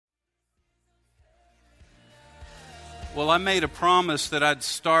Well, I made a promise that I'd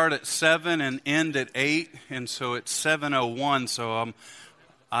start at 7 and end at 8, and so it's 7:01, so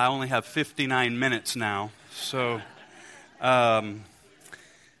I only have 59 minutes now. So I'm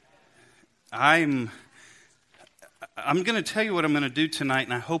going to tell you what I'm going to do tonight,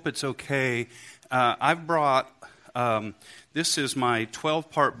 and I hope it's okay. I've brought, this is my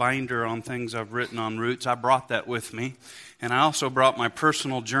 12-part binder on things I've written on Roots. I brought that with me. And I also brought my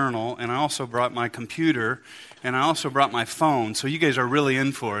personal journal, and I also brought my computer, and I also brought my phone. So you guys are really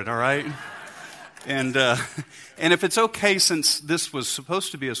in for it, all right? And if it's okay, since this was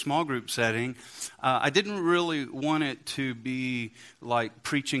supposed to be a small group setting, I didn't really want it to be like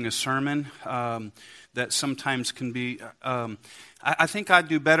preaching a sermon that sometimes can be. I think I'd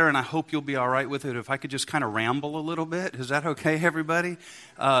do better, and I hope you'll be all right with it, if I could just kind of ramble a little bit. Is that okay, everybody?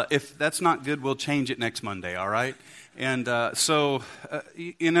 If that's not good, we'll change it next Monday, all right? And so,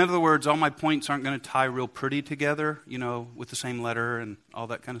 in other words, all my points aren't going to tie real pretty together, you know, with the same letter and all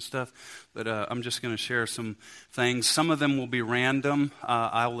that kind of stuff. But I'm just going to share some things. Some of them will be random.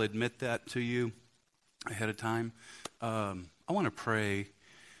 I will admit that to you ahead of time. I want to pray.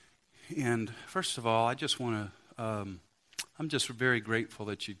 And first of all, I just want to, I'm just very grateful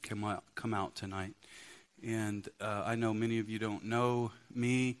that you'd come out tonight. And I know many of you don't know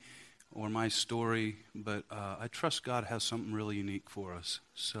me or my story, but I trust God has something really unique for us.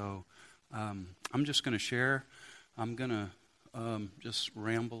 So I'm just going to share. I'm going to just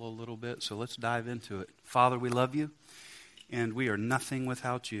ramble a little bit, so let's dive into it. Father, we love you, and we are nothing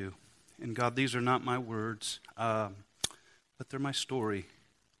without you. And God, these are not my words, but they're my story.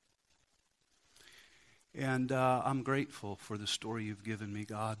 And I'm grateful for the story you've given me,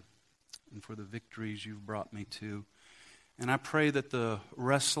 God, and for the victories you've brought me to. And I pray that the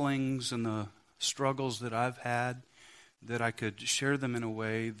wrestlings and the struggles that I've had, that I could share them in a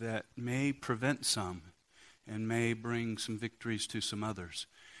way that may prevent some and may bring some victories to some others.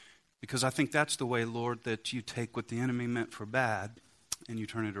 Because I think that's the way, Lord, that you take what the enemy meant for bad and you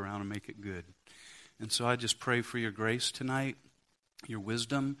turn it around and make it good. And so I just pray for your grace tonight, your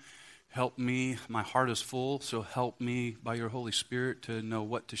wisdom. Help me. My heart is full, so help me by your Holy Spirit to know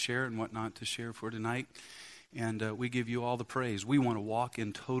what to share and what not to share for tonight. And we give you all the praise. We want to walk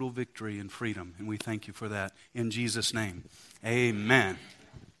in total victory and freedom, and we thank you for that. In Jesus' name, amen.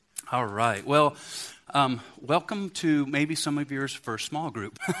 All right. Well, welcome to maybe some of yours first small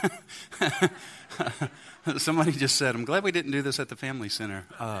group. Somebody just said, I'm glad we didn't do this at the Family Center.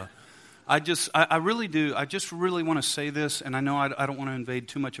 I really do. I just really want to say this, and I know I don't want to invade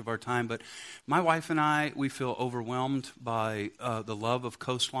too much of our time, but my wife and I, we feel overwhelmed by the love of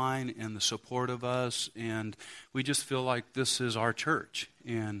Coastline and the support of us, and we just feel like this is our church,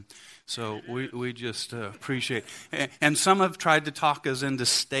 and so we just appreciate it. And some have tried to talk us into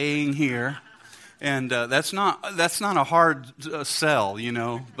staying here. And that's not a hard sell, you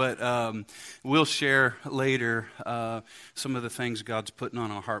know, but we'll share later some of the things God's putting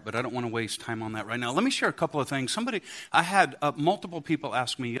on our heart, but I don't want to waste time on that right now. Let me share a couple of things. I had multiple people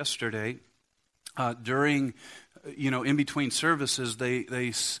ask me yesterday during, in between services,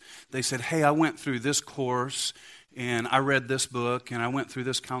 they said, hey, I went through this course, and I read this book, and I went through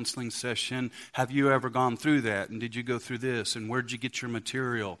this counseling session. Have you ever gone through that? And did you go through this? And where'd you get your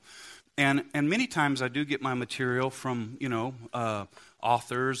material? And many times I do get my material from,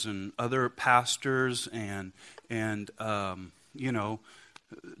 authors and other pastors and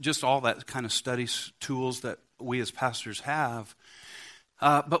just all that kind of study tools that we as pastors have.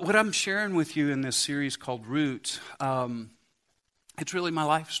 But what I'm sharing with you in this series called Roots, it's really my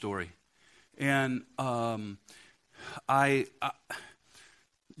life story. And I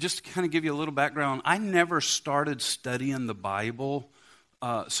just to kind of give you a little background, I never started studying the Bible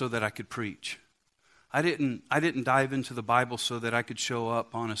so that I could preach. I didn't dive into the Bible so that I could show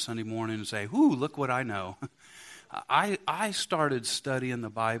up on a Sunday morning and say, "Ooh, look what I know." I started studying the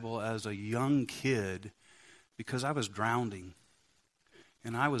Bible as a young kid because I was drowning,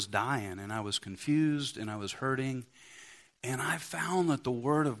 and I was dying, and I was confused, and I was hurting, and I found that the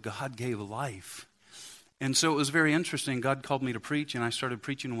Word of God gave life. And so it was very interesting. God called me to preach, and I started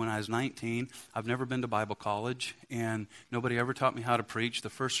preaching when I was 19. I've never been to Bible college, and nobody ever taught me how to preach. The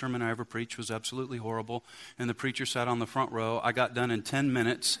first sermon I ever preached was absolutely horrible, and the preacher sat on the front row. I got done in 10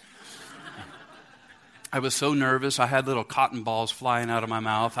 minutes. I was so nervous. I had little cotton balls flying out of my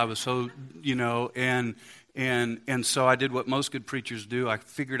mouth. I was so, and so I did what most good preachers do. I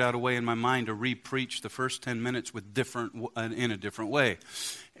figured out a way in my mind to re-preach the first 10 minutes in a different way.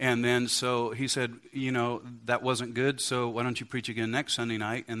 And then so he said, that wasn't good, so why don't you preach again next Sunday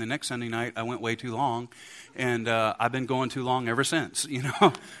night? And the next Sunday night, I went way too long, and I've been going too long ever since,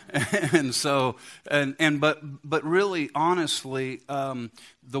 And so, but really, honestly,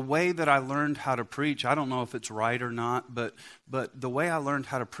 the way that I learned how to preach, I don't know if it's right or not, but the way I learned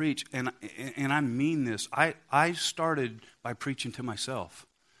how to preach, and I mean this, I started by preaching to myself.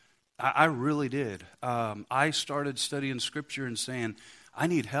 I really did. I started studying Scripture and saying, I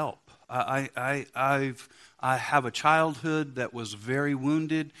need help. I have a childhood that was very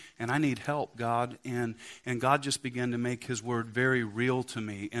wounded, and I need help, God. And God just began to make His Word very real to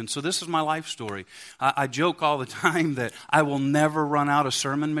me. And so this is my life story. I joke all the time that I will never run out of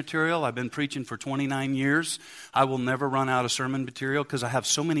sermon material. I've been preaching for 29 years. I will never run out of sermon material because I have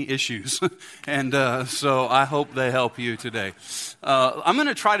so many issues. And so I hope they help you today. I'm going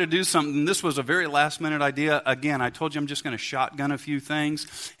to try to do something. This was a very last-minute idea. Again, I told you I'm just going to shotgun a few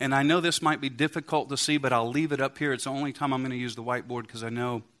things. And I know this might be difficult to see, but I'll leave it up here. It's the only time I'm going to use the whiteboard because I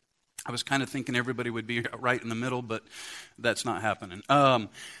know I was kind of thinking everybody would be right in the middle, but that's not happening.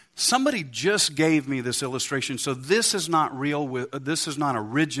 Somebody just gave me this illustration, so this is not real. This is not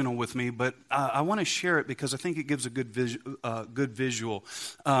original with me, but I want to share it because I think it gives a good visual.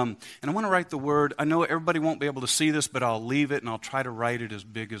 And I want to write the word. I know everybody won't be able to see this, but I'll leave it and I'll try to write it as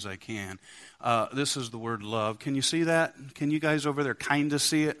big as I can. This is the word love. Can you see that? Can you guys over there kind of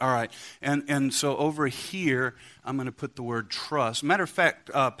see it? All right. And so over here, I'm going to put the word trust. Matter of fact,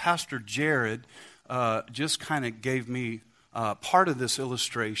 Pastor Jared just kind of gave me part of this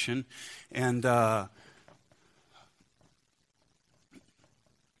illustration, and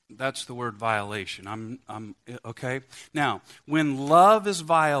that's the word violation. I'm okay. Now, when love is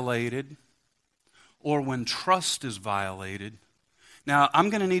violated, or when trust is violated. Now, I'm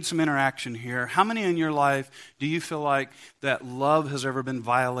going to need some interaction here. How many in your life do you feel like that love has ever been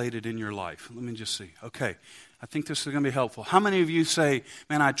violated in your life? Let me just see. Okay. I think this is going to be helpful. How many of you say,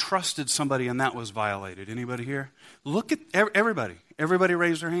 man, I trusted somebody and that was violated? Anybody here? Look at everybody. Everybody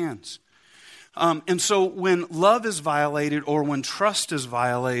raise their hands. And so when love is violated or when trust is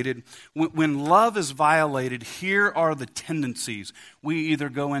violated, when love is violated, here are the tendencies. We either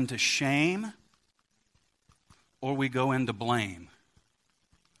go into shame or we go into blame.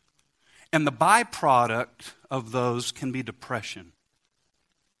 And the byproduct of those can be depression.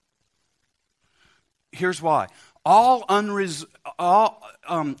 Here's why. All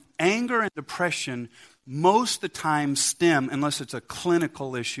anger and depression most of the time stem, unless it's a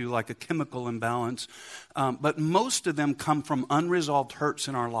clinical issue like a chemical imbalance, but most of them come from unresolved hurts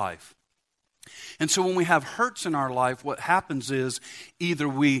in our life. And so when we have hurts in our life, what happens is either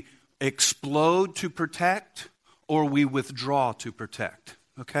we explode to protect or we withdraw to protect.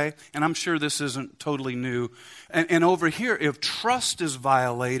 Okay? And I'm sure this isn't totally new. And over here, if trust is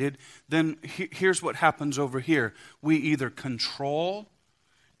violated, then here's what happens over here. We either control.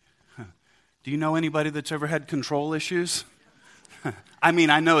 Do you know anybody that's ever had control issues? I mean,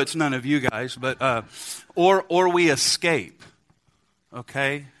 I know it's none of you guys, but or we escape.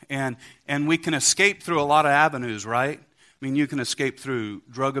 Okay? And we can escape through a lot of avenues, right? I mean, you can escape through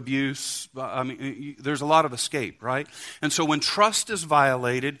drug abuse. I mean, there's a lot of escape, right? And so when trust is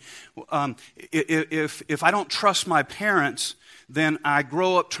violated, if I don't trust my parents, then I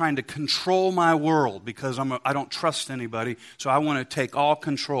grow up trying to control my world because I don't trust anybody, so I want to take all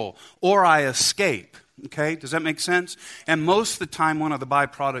control. Or I escape, okay? Does that make sense? And most of the time, one of the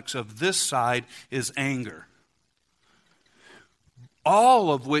byproducts of this side is anger.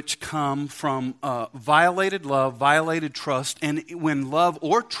 All of which come from violated love, violated trust. And when love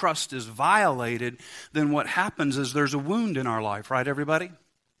or trust is violated, then what happens is there's a wound in our life, right, everybody?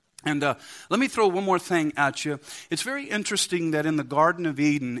 And let me throw one more thing at you. It's very interesting that in the Garden of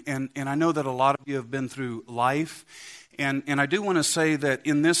Eden, and I know that a lot of you have been through life, and I do want to say that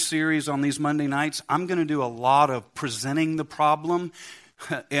in this series on these Monday nights, I'm going to do a lot of presenting the problem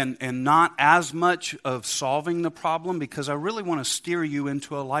and not as much of solving the problem, because I really want to steer you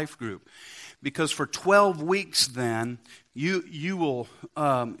into a life group. Because for 12 weeks then, you'll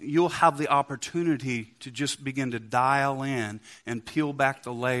have the opportunity to just begin to dial in and peel back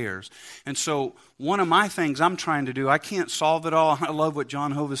the layers. And so one of my things I'm trying to do, I can't solve it all. I love what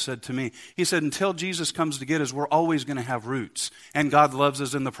John Hovis said to me. He said, until Jesus comes to get us, we're always going to have roots. And God loves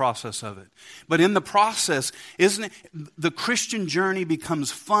us in the process of it. But in the process, isn't it, the Christian journey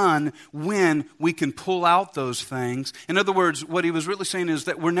becomes fun when we can pull out those things. In other words, what he was really saying is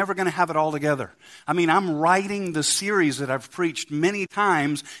that we're never going to have it all together. I mean, I'm writing the series that I've preached many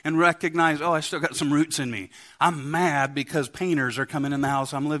times and recognize, I still got some roots in me. I'm mad because painters are coming in the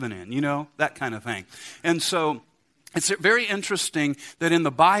house I'm living in, that kind of thing. And so It's very interesting that in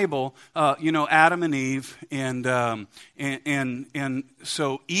the Bible, Adam and Eve, and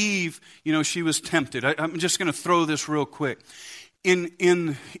so Eve, she was tempted. I'm just going to throw this real quick.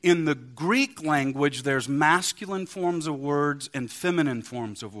 In the Greek language, there's masculine forms of words and feminine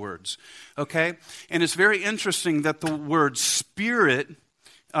forms of words. Okay, and it's very interesting that the word spirit.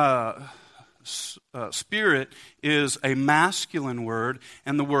 Spirit is a masculine word,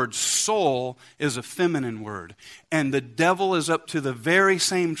 and the word soul is a feminine word. And the devil is up to the very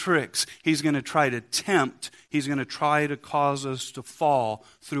same tricks. He's going to try to tempt, he's going to try to cause us to fall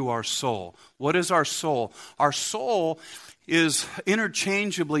through our soul. What is our soul? Our soul is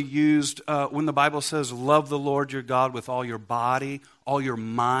interchangeably used when the Bible says, love the Lord your God with all your body, all your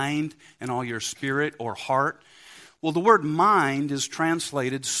mind, and all your spirit or heart. Well, the word mind is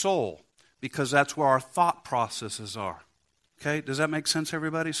translated soul, because that's where our thought processes are. Okay, does that make sense,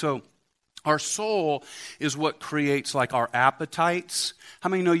 everybody? So our soul is what creates like our appetites. How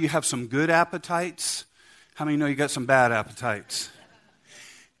many know you have some good appetites? How many know you got some bad appetites?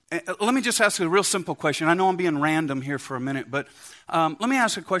 Let me just ask a real simple question. I know I'm being random here for a minute, but let me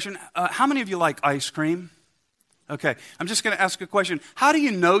ask a question. How many of you like ice cream? Okay, I'm just going to ask a question. How do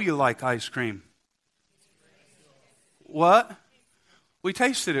you know you like ice cream? What? We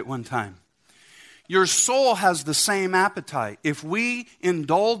tasted it one time. Your soul has the same appetite. If we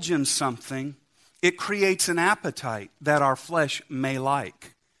indulge in something, it creates an appetite that our flesh may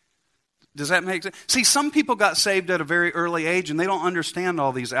like. Does that make sense? See, some people got saved at a very early age and they don't understand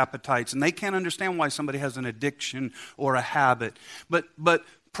all these appetites, and they can't understand why somebody has an addiction or a habit. But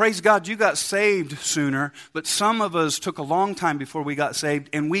praise God, you got saved sooner, but some of us took a long time before we got saved,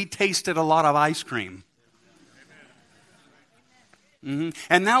 and we tasted a lot of ice cream. Mm-hmm.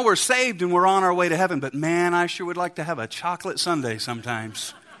 And now we're saved and we're on our way to heaven. But man, I sure would like to have a chocolate sundae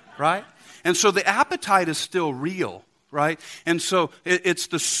sometimes, right? And so the appetite is still real, right? And so it's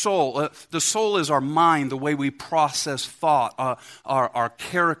the soul. The soul is our mind, the way we process thought, our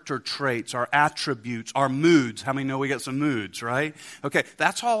character traits, our attributes, our moods. How many know we got some moods, right? Okay,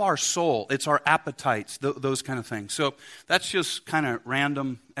 that's all our soul. It's our appetites, those kind of things. So that's just kind of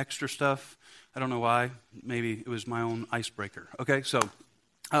random extra stuff. I don't know why. Maybe it was my own icebreaker. Okay, so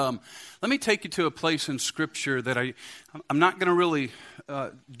let me take you to a place in Scripture that I'm not going to really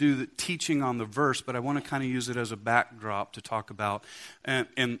do the teaching on the verse, but I want to kind of use it as a backdrop to talk about.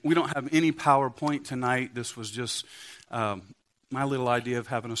 And we don't have any PowerPoint tonight. This was just my little idea of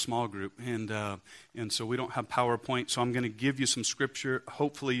having a small group. And so we don't have PowerPoint, so I'm going to give you some Scripture.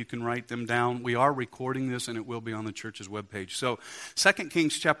 Hopefully you can write them down. We are recording this, and it will be on the church's webpage. So 2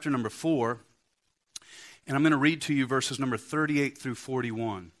 Kings chapter number 4. And I'm going to read to you verses number 38 through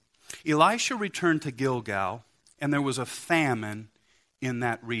 41. Elisha returned to Gilgal, and there was a famine in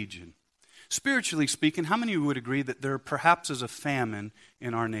that region. Spiritually speaking, how many of you would agree that there perhaps is a famine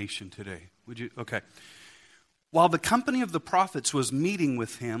in our nation today? Would you? Okay. While the company of the prophets was meeting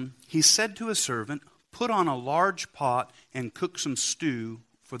with him, he said to his servant, "Put on a large pot and cook some stew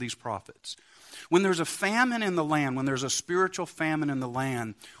for these prophets." When there's a famine in the land, when there's a spiritual famine in the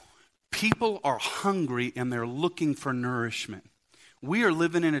land, people are hungry and they're looking for nourishment. We are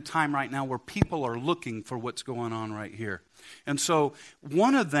living in a time right now where people are looking for what's going on right here. And so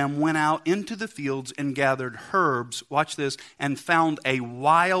one of them went out into the fields and gathered herbs, watch this, and found a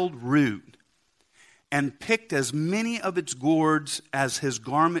wild root and picked as many of its gourds as his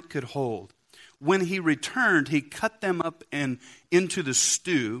garment could hold. When he returned, he cut them up into the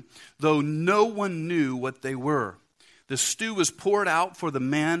stew, though no one knew what they were. The stew was poured out for the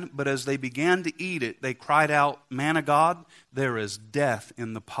men, but as they began to eat it, they cried out, "Man of God, there is death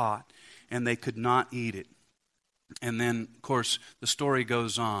in the pot," and they could not eat it. And then, of course, the story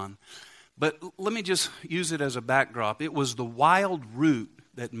goes on. But let me just use it as a backdrop. It was the wild root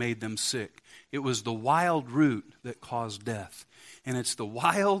that made them sick. It was the wild root that caused death. And it's the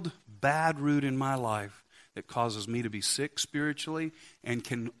wild, bad root in my life that causes me to be sick spiritually and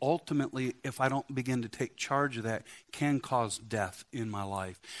can ultimately, if I don't begin to take charge of that, can cause death in my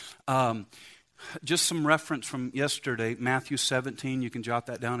life. Just some reference from yesterday, Matthew 17, you can jot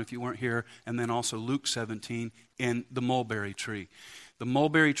that down if you weren't here, and then also Luke 17, and the mulberry tree. The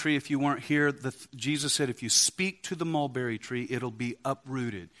mulberry tree, if you weren't here, Jesus said if you speak to the mulberry tree, it'll be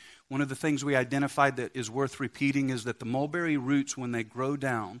uprooted. One of the things we identified that is worth repeating is that the mulberry roots, when they grow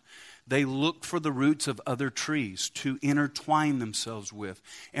down, they look for the roots of other trees to intertwine themselves with.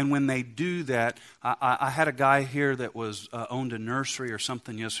 And when they do that, I had a guy here that owned a nursery or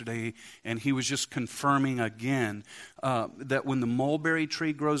something yesterday, and he was just confirming again that when the mulberry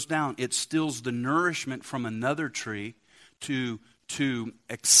tree grows down, it steals the nourishment from another tree to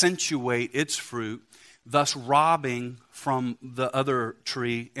accentuate its fruit. thus robbing from the other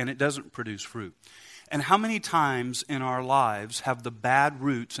tree, and it doesn't produce fruit. And how many times in our lives have the bad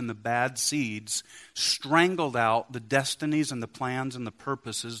roots and the bad seeds strangled out the destinies and the plans and the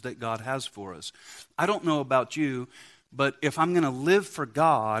purposes that God has for us? I don't know about you, but if I'm going to live for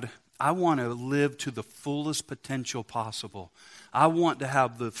God, I want to live to the fullest potential possible. I want to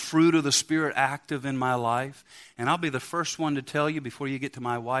have the fruit of the Spirit active in my life. And I'll be the first one to tell you before you get to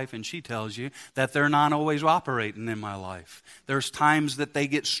my wife and she tells you that they're not always operating in my life. There's times that they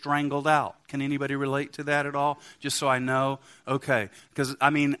get strangled out. Can anybody relate to that at all? Just so I know. Okay. Because,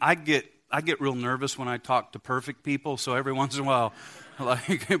 I get real nervous when I talk to perfect people. So every once in a while,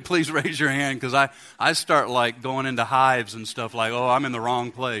 please raise your hand, because I start going into hives and stuff I'm in the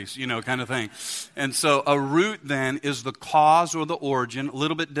wrong place, kind of thing. And so a root then is the cause or the origin, a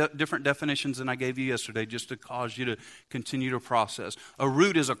little bit different definitions than I gave you yesterday, just to cause you to continue to process. A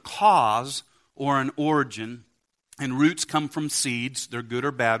root is a cause or an origin, and roots come from seeds. They're good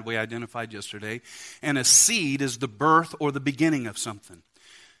or bad, we identified yesterday. And a seed is the birth or the beginning of something.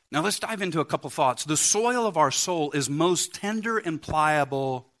 Now let's dive into a couple thoughts. The soil of our soul is most tender and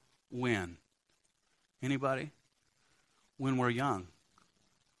pliable when? Anybody? When we're young.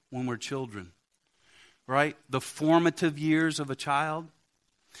 When we're children. Right? The formative years of a child.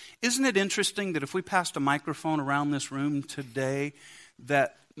 Isn't it interesting that if we passed a microphone around this room today,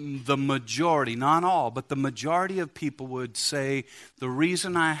 that the majority, not all, but the majority of people would say, the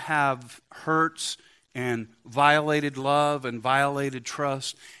reason I have hurts and violated love and violated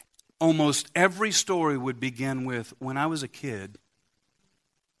trust, almost every story would begin with, when I was a kid.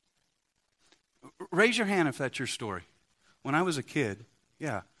 Raise your hand if that's your story. When I was a kid,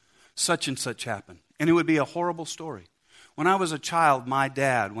 yeah, such and such happened. And it would be a horrible story. When I was a child, my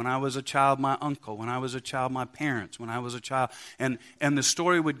dad. When I was a child, my uncle. When I was a child, my parents. When I was a child. And the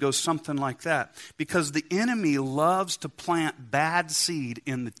story would go something like that. Because the enemy loves to plant bad seed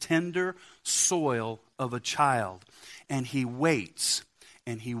in the tender soil of a child. And he waits.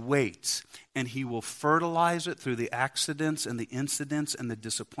 And he waits, and he will fertilize it through the accidents and the incidents and the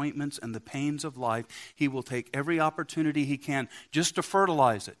disappointments and the pains of life. He will take every opportunity he can just to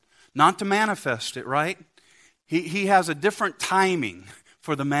fertilize it, not to manifest it, right? He has a different timing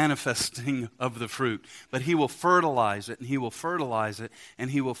for the manifesting of the fruit, but he will fertilize it, and he will fertilize it,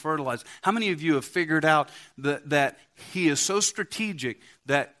 and he will fertilize it. How many of you have figured out that he is so strategic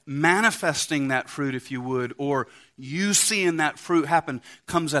that manifesting that fruit, if you would, or you seeing that fruit happen,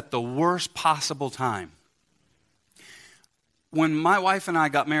 comes at the worst possible time? When my wife and I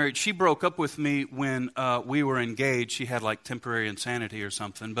got married, she broke up with me when we were engaged. She had temporary insanity or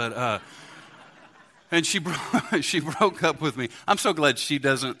something, but... And she broke up with me. I'm so glad she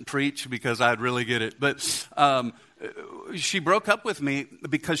doesn't preach, because I'd really get it. But she broke up with me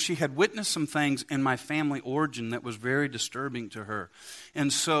because she had witnessed some things in my family origin that was very disturbing to her.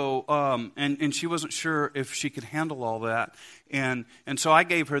 And so, and she wasn't sure if she could handle all that. And so I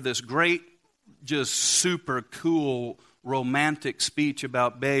gave her this great, just super cool, romantic speech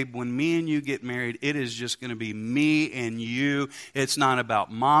about, babe, when me and you get married, it is just going to be me and you. It's not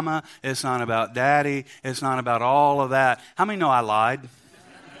about mama. It's not about daddy. It's not about all of that. How many know I lied?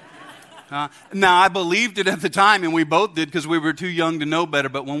 Now, I believed it at the time, and we both did, because we were too young to know better.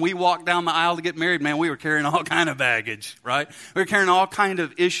 But when we walked down the aisle to get married, man, we were carrying all kind of baggage, right? We were carrying all kind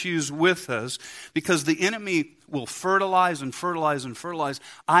of issues with us, because the enemy will fertilize and fertilize and fertilize.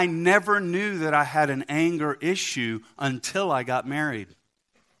 I never knew that I had an anger issue until I got married.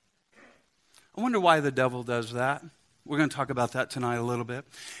 I wonder why the devil does that. We're going to talk about that tonight a little bit.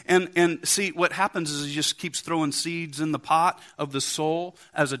 And see, what happens is he just keeps throwing seeds in the pot of the soul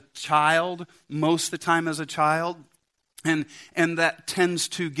as a child, most of the time as a child. And that tends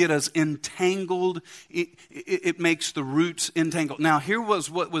to get us entangled. It makes the roots entangled. Now, here was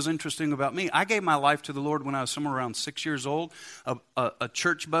what was interesting about me. I gave my life to the Lord when I was somewhere around 6 years old. A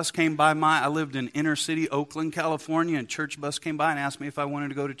church bus came by I lived in inner city Oakland, California, and a church bus came by and asked me if I wanted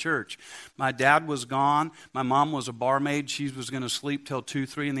to go to church. My dad was gone. My mom was a barmaid. She was going to sleep till 2,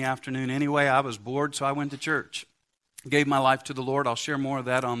 3 in the afternoon anyway. I was bored, so I went to church. Gave my life to the Lord. I'll share more of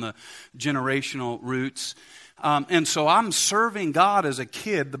that on the generational roots. And so I'm serving God as a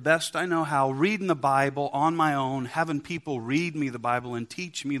kid the best I know how, reading the Bible on my own, having people read me the Bible and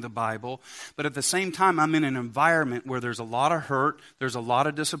teach me the Bible. But at the same time, I'm in an environment where there's a lot of hurt, there's a lot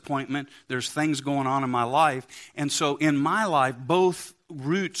of disappointment, there's things going on in my life. And so in my life, both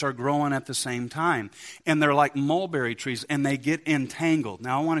roots are growing at the same time. And they're like mulberry trees, and they get entangled.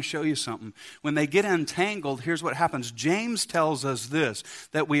 Now, I want to show you something. When they get entangled, here's what happens. James tells us this,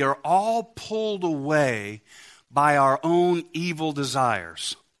 that we are all pulled away by our own evil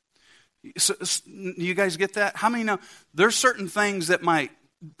desires. You guys get that? How many know there's certain things that might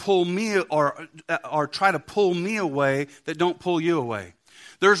pull me or try to pull me away that don't pull you away?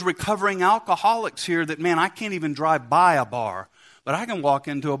 There's recovering alcoholics here that, man, I can't even drive by a bar, but I can walk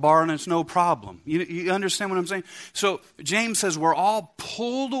into a bar and it's no problem. You understand what I'm saying? So James says we're all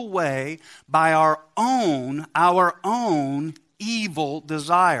pulled away by our own evil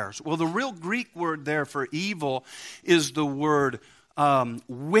desires. Well, the real Greek word there for evil is the word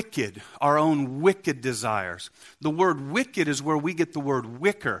wicked, our own wicked desires. The word wicked is where we get the word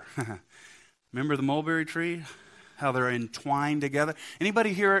wicker. Remember the mulberry tree? How they're entwined together.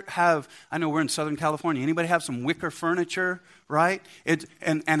 Anybody here have, I know we're in Southern California, anybody have some wicker furniture, right?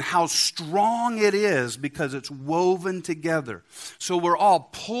 And how strong it is because it's woven together. So we're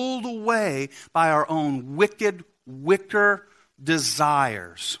all pulled away by our own wicked wicker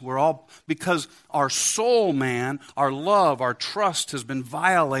desires. We're all, because our soul, man, our love, our trust has been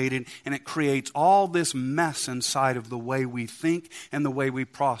violated, and it creates all this mess inside of the way we think and the way we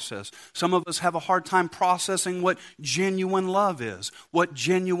process. Some of us have a hard time processing what genuine love is, what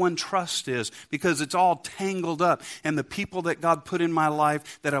genuine trust is, because it's all tangled up. And the people that God put in my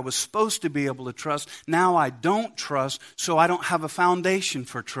life that I was supposed to be able to trust, now I don't trust, so I don't have a foundation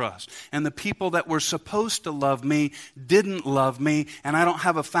for trust. And the people that were supposed to love me didn't love me, and I don't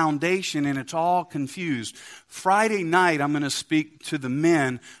have a foundation, and it's all confused. Friday night, I'm going to speak to the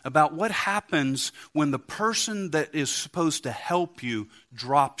men about what happens when the person that is supposed to help you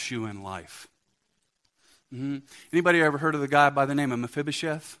drops you in life. Anybody ever heard of the guy by the name of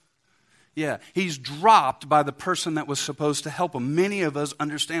Mephibosheth? Yeah, he's dropped by the person that was supposed to help him. Many of us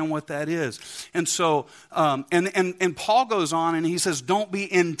understand what that is. And so, and Paul goes on and he says, don't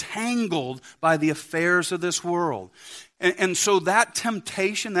be entangled by the affairs of this world. And so that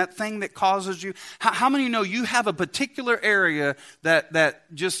temptation, that thing that causes you, how many know you have a particular area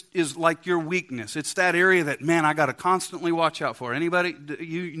that just is like your weakness? It's that area that, man, I got to constantly watch out for. Anybody?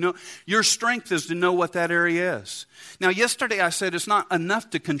 You know, your strength is to know what that area is. Now, yesterday I said it's not enough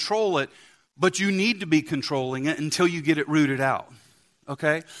to control it, but you need to be controlling it until you get it rooted out.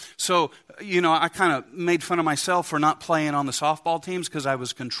 Okay? So, you know, I kind of made fun of myself for not playing on the softball teams because I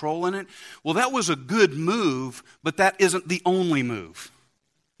was controlling it. Well, that was a good move, but that isn't the only move.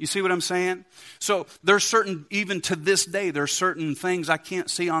 You see what I'm saying? So there's certain, even to this day, there's certain things I can't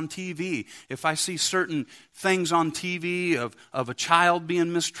see on TV. If I see certain things on TV of a child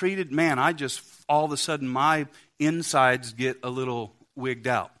being mistreated, man, I just, all of a sudden, my insides get a little wigged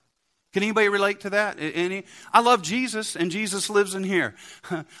out. Can anybody relate to that? I love Jesus, and Jesus lives in here.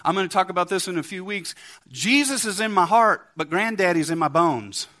 I'm going to talk about this in a few weeks. Jesus is in my heart, but Granddaddy's in my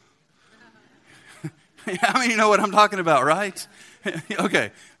bones. How many know what I'm talking about, right?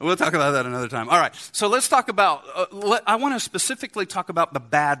 Okay, we'll talk about that another time. All right, so let's talk about, I want to specifically talk about the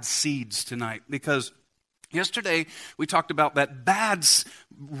bad seeds tonight, because yesterday we talked about that bad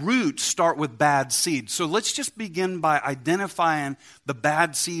roots start with bad seeds. So let's just begin by identifying the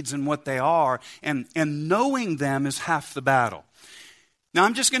bad seeds and what they are, and knowing them is half the battle. Now,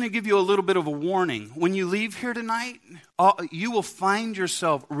 I'm just going to give you a little bit of a warning. When you leave here tonight, you will find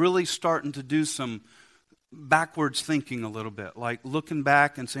yourself really starting to do some backwards thinking a little bit, like looking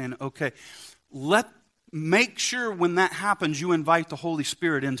back and saying, okay, make sure when that happens, you invite the Holy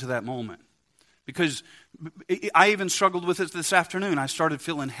Spirit into that moment. Because I even struggled with it this afternoon. I started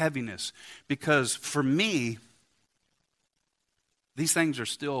feeling heaviness because for me, these things are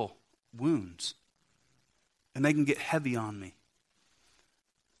still wounds. And they can get heavy on me.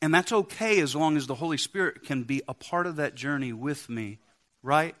 And that's okay as long as the Holy Spirit can be a part of that journey with me,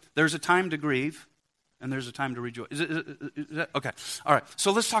 right? There's a time to grieve. And there's a time to rejoice. Is that, okay. All right.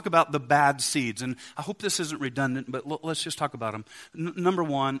 So let's talk about the bad seeds. And I hope this isn't redundant, but let's just talk about them. Number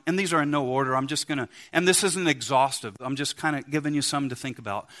one, and these are in no order. I'm just going to, and this isn't exhaustive. I'm just kind of giving you some to think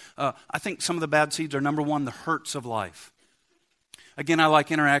about. I think some of the bad seeds are, number one, the hurts of life. Again, I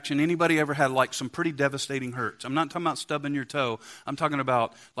like interaction. Anybody ever had like some pretty devastating hurts? I'm not talking about stubbing your toe. I'm talking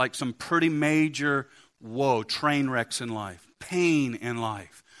about like some pretty major, train wrecks in life, pain in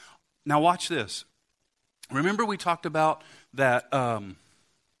life. Now watch this. Remember we talked about that the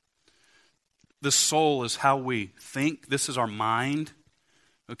soul is how we think. This is our mind,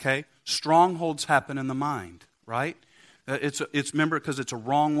 okay? Strongholds happen in the mind, right? It's remember, because it's a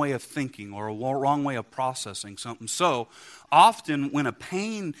wrong way of thinking or a wrong way of processing something. So often when a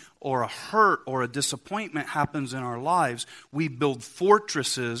pain or a hurt or a disappointment happens in our lives, we build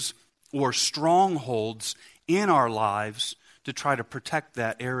fortresses or strongholds in our lives to try to protect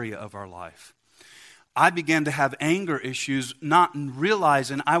that area of our life. I began to have anger issues, not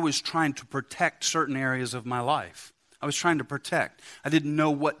realizing I was trying to protect certain areas of my life. I was trying to protect. I didn't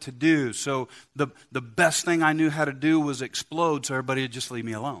know what to do. So the best thing I knew how to do was explode so everybody would just leave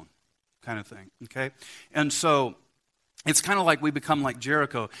me alone, kind of thing. Okay? And so it's kind of like we become like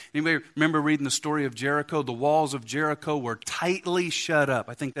Jericho. Anybody remember reading the story of Jericho? The walls of Jericho were tightly shut up.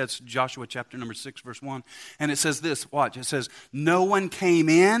 I think that's Joshua chapter number 6, verse 1. And it says this, watch, it says, no one came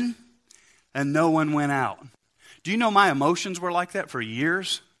in and no one went out. Do you know my emotions were like that for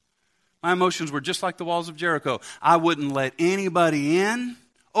years? My emotions were just like the walls of Jericho. I wouldn't let anybody in.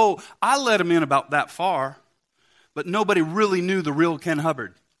 Oh, I let them in about that far, but nobody really knew the real Ken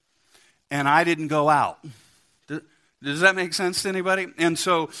Hubbard. And I didn't go out. Does that make sense to anybody? And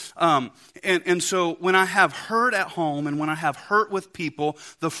so, so when I have hurt at home and when I have hurt with people,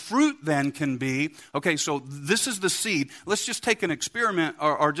 the fruit then can be, okay, so this is the seed. Let's just take an experiment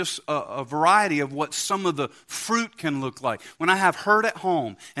or just a variety of what some of the fruit can look like. When I have hurt at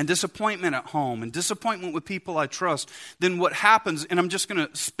home and disappointment at home and disappointment with people I trust, then what happens, and I'm just going to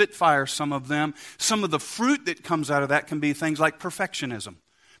spitfire some of them, some of the fruit that comes out of that can be things like perfectionism.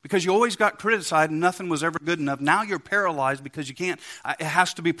 Because you always got criticized and nothing was ever good enough. Now you're paralyzed because you can't. It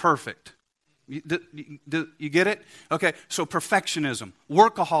has to be perfect. You get it? Okay, so perfectionism,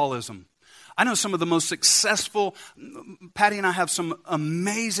 workaholism. I know some of the most successful, Patty and I have some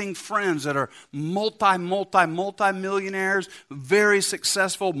amazing friends that are multi-millionaires, very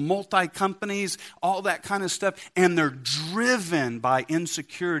successful, multi-companies, all that kind of stuff. And they're driven by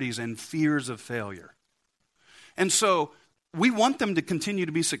insecurities and fears of failure. And so we want them to continue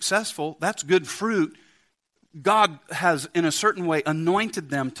to be successful. That's good fruit. God has, in a certain way, anointed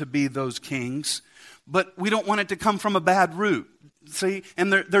them to be those kings, but we don't want it to come from a bad root. See?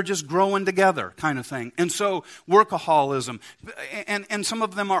 And they're just growing together kind of thing. And so workaholism, and some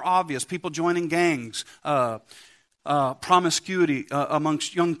of them are obvious. People joining gangs, promiscuity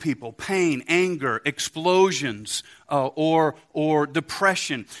amongst young people, pain, anger, explosions, or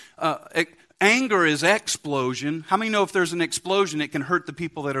depression. Anger is explosion. How many know if there's an explosion, it can hurt the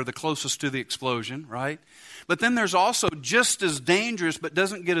people that are the closest to the explosion, right? But then there's also just as dangerous but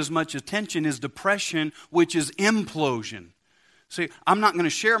doesn't get as much attention is depression, which is implosion. See, I'm not going to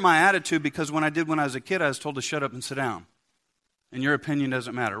share my attitude because when I was a kid, I was told to shut up and sit down. And your opinion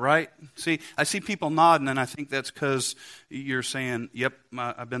doesn't matter, right? See, I see people nodding, and I think that's because you're saying, yep,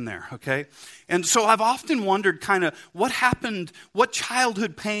 I've been there, okay? And so I've often wondered kind of what happened, what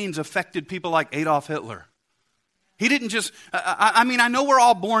childhood pains affected people like Adolf Hitler? He didn't just, I mean, I know we're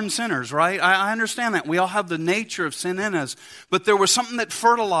all born sinners, right? I understand that. We all have the nature of sin in us. But there was something that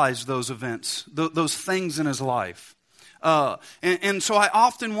fertilized those events, those things in his life. And so I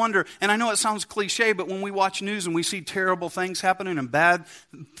often wonder, and I know it sounds cliche, but when we watch news and we see terrible things happening and bad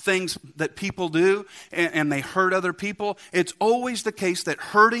things that people do, and they hurt other people, it's always the case that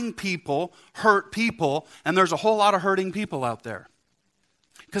hurting people hurt people, and there's a whole lot of hurting people out there.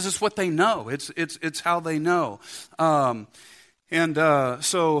 Because it's what they know. It's how they know. Let's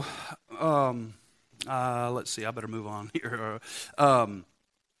see, I better move on here.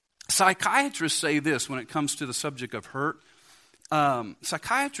 Psychiatrists say this when it comes to the subject of hurt.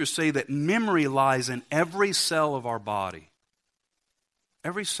 Psychiatrists say that memory lies in every cell of our body.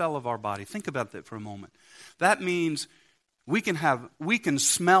 Every cell of our body. Think about that for a moment. That means we can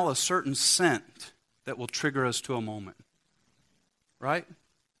smell a certain scent that will trigger us to a moment. Right?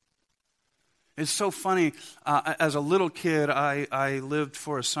 It's so funny. As a little kid, I lived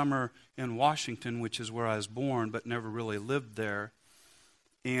for a summer in Washington, which is where I was born, but never really lived there.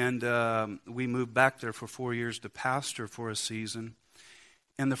 And we moved back there for 4 years to pastor for a season.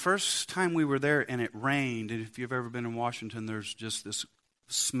 And the first time we were there and it rained, and if you've ever been in Washington, there's just this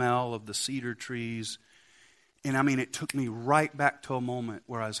smell of the cedar trees. And I mean, it took me right back to a moment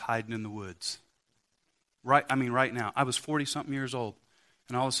where I was hiding in the woods. Right now. I was 40-something years old.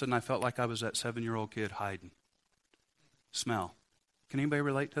 And all of a sudden I felt like I was that 7-year-old kid hiding. Smell. Can anybody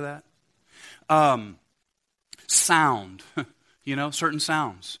relate to that? Sound. Certain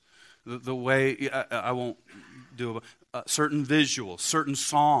sounds. The way, I won't do certain visuals, certain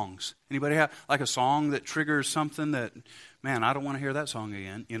songs. Anybody have like a song that triggers something that, man, I don't want to hear that song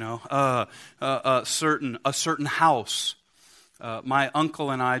again, a certain house. My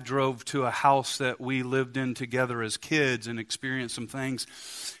uncle and I drove to a house that we lived in together as kids and experienced some things.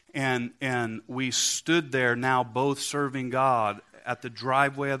 And we stood there now both serving God at the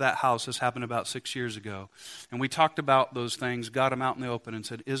driveway of that house. This happened about 6 years ago. And we talked about those things, got them out in the open and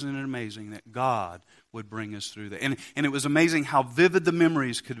said, isn't it amazing that God would bring us through that? And it was amazing how vivid the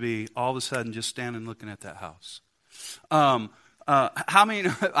memories could be all of a sudden just standing looking at that house. How many?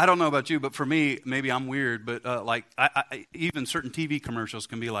 I don't know about you, but for me, maybe I'm weird. But even certain TV commercials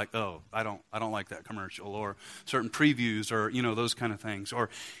can be like, "Oh, I don't like that commercial," or certain previews, or those kind of things, or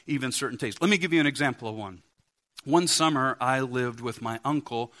even certain tastes. Let me give you an example of one. One summer, I lived with my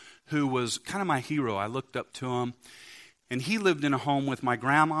uncle, who was kind of my hero. I looked up to him. And he lived in a home with my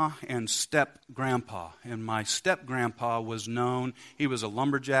grandma and step-grandpa. And my step-grandpa was known, he was a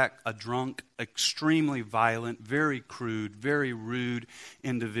lumberjack, a drunk, extremely violent, very crude, very rude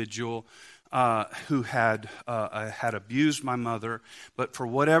individual who had abused my mother. But for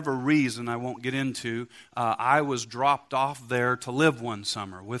whatever reason I won't get into, I was dropped off there to live one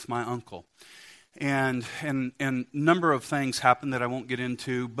summer with my uncle. And a number of things happened that I won't get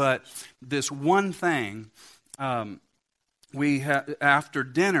into, but this one thing... after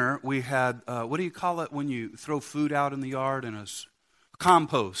dinner, we had, what do you call it when you throw food out in the yard? A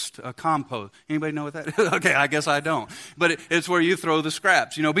compost. Anybody know what that is? Okay, I guess I don't. But it's where you throw the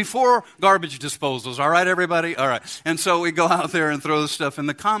scraps, before garbage disposals. All right, everybody? All right. And so we go out there and throw the stuff in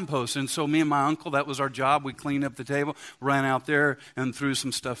the compost. And so me and my uncle, that was our job. We cleaned up the table, ran out there and threw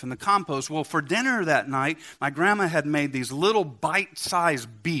some stuff in the compost. Well, for dinner that night, my grandma had made these little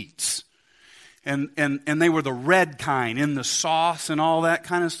bite-sized beets. And they were the red kind in the sauce and all that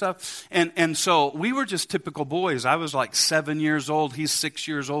kind of stuff. And so we were just typical boys. I was like 7 years old. He's 6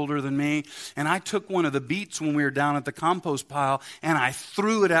 years older than me. And I took one of the beets when we were down at the compost pile and I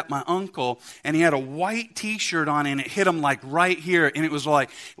threw it at my uncle. And he had a white T-shirt on and it hit him like right here. And it was like,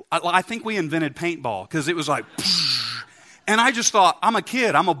 I think we invented paintball because it was like... And I just thought, I'm a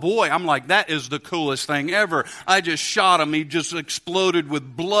kid, I'm a boy. I'm like, that is the coolest thing ever. I just shot him. He just exploded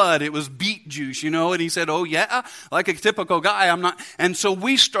with blood. It was beet juice, And he said, oh yeah, like a typical guy. I'm not. And so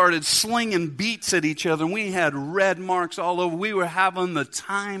we started slinging beets at each other. And we had red marks all over. We were having the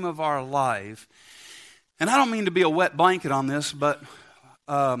time of our life. And I don't mean to be a wet blanket on this, but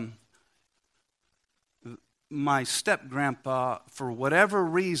my step-grandpa, for whatever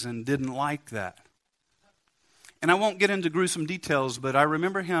reason, didn't like that. And I won't get into gruesome details, but I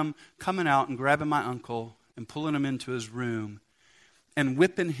remember him coming out and grabbing my uncle and pulling him into his room and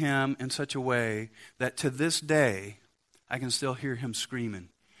whipping him in such a way that to this day, I can still hear him screaming.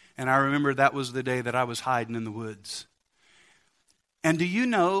 And I remember that was the day that I was hiding in the woods. And do you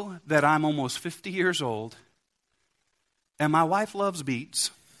know that I'm almost 50 years old and my wife loves beets?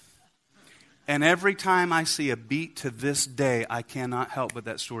 And every time I see a beet to this day, I cannot help but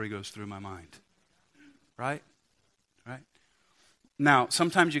that story goes through my mind. Right? Now,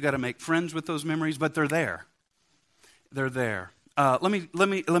 sometimes you got to make friends with those memories, but they're there. They're there. Let me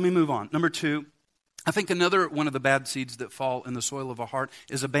move on. Number 2, I think another one of the bad seeds that fall in the soil of our heart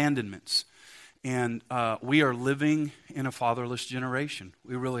is abandonments. And we are living in a fatherless generation.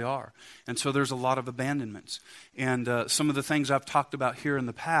 We really are. And so there's a lot of abandonments. And some of the things I've talked about here in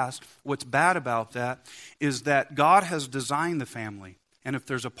the past, what's bad about that is that God has designed the family. And if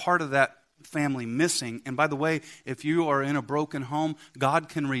there's a part of that family missing, and by the way, if you are in a broken home, God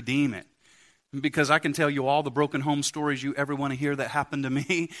can redeem it. Because I can tell you all the broken home stories you ever want to hear that happened to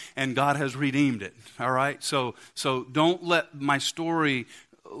me, and God has redeemed it. All right? So don't let my story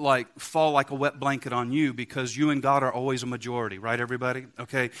fall like a wet blanket on you, because you and God are always a majority, right, everybody?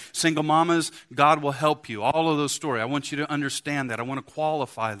 Okay? Single mamas, God will help you. All of those stories. I want you to understand that. I want to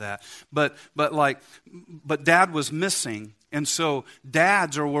qualify that. But Dad was missing. And so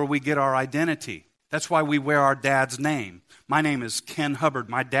dads are where we get our identity. That's why we wear our dad's name. My name is Ken Hubbard.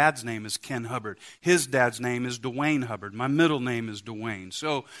 My dad's name is Ken Hubbard. His dad's name is Dwayne Hubbard. My middle name is Dwayne.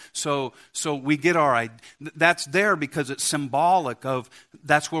 So we get that's there because it's symbolic of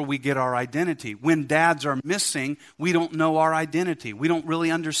that's where we get our identity. When dads are missing, we don't know our identity. We don't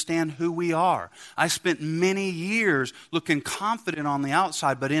really understand who we are. I spent many years looking confident on the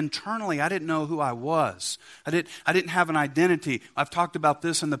outside, but internally I didn't know who I was. I didn't have an identity. I've talked about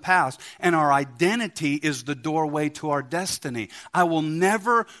this in the past, and our identity is the doorway to our destiny. I will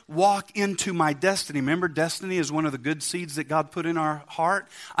never walk into my destiny. Remember, destiny is one of the good seeds that God put in our heart.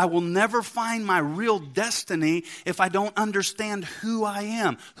 I will never find my real destiny if I don't understand who I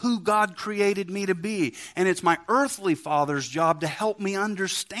am, who God created me to be. And it's my earthly father's job to help me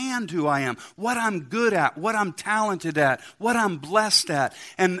understand who I am, what I'm good at, what I'm talented at, what I'm blessed at.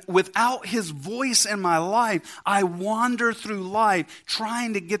 And without his voice in my life, I wander through life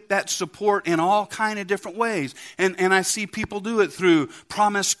trying to get that support in all kind of different ways. And I see people do it through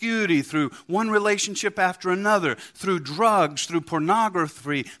promiscuity, through one relationship after another, through drugs, through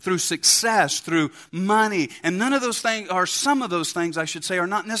pornography, through success, through money. And none of those things, or some of those things, I should say, are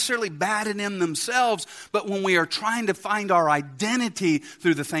not necessarily bad in themselves, but when we are trying to find our identity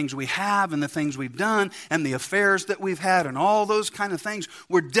through the things we have and the things we've done and the affairs that we've had and all those kind of things,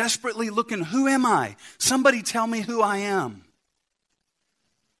 we're desperately looking, who am I? Somebody tell me who I am.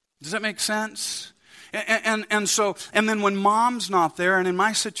 Does that make sense? And then when mom's not there, and in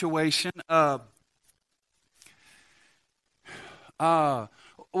my situation, well,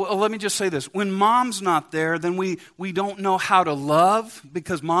 let me just say this. When mom's not there, then we don't know how to love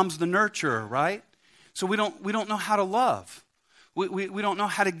because mom's the nurturer, right? So we don't know how to love. We don't know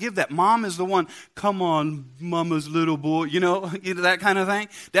how to give that. Mom is the one, come on, mama's little boy, that kind of thing.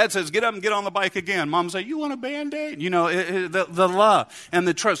 Dad says, get up and get on the bike again. Mom says, you want a Band-Aid? The love and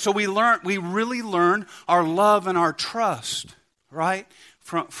the trust. So we really learn our love and our trust, right,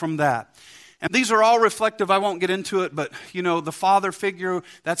 from that. And these are all reflective. I won't get into it, but, the father figure,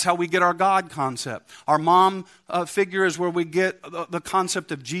 that's how we get our God concept. Our mom figure is where we get the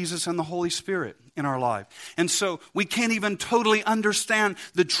concept of Jesus and the Holy Spirit in our life. And so we can't even totally understand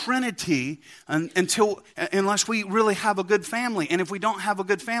the Trinity unless we really have a good family. And if we don't have a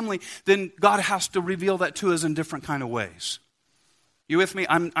good family, then God has to reveal that to us in different kind of ways. You with me?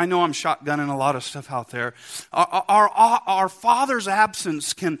 I know I'm shotgunning a lot of stuff out there. Our Father's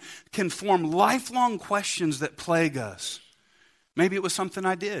absence can form lifelong questions that plague us. Maybe it was something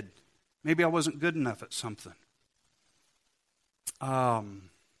I did. Maybe I wasn't good enough at something.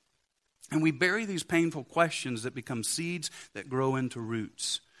 And we bury these painful questions that become seeds that grow into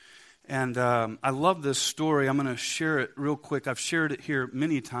roots. And I love this story. I'm going to share it real quick. I've shared it here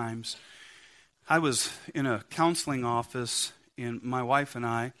many times. I was in a counseling office, and my wife and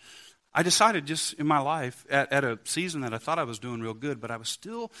I decided just in my life at a season that I thought I was doing real good, but I was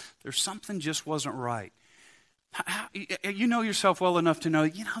still, there's something just wasn't right. You know yourself well enough to know,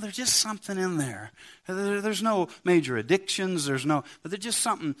 there's just something in there. There's no major addictions, but there's just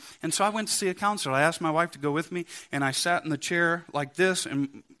something. And so I went to see a counselor. I asked my wife to go with me, and I sat in the chair like this,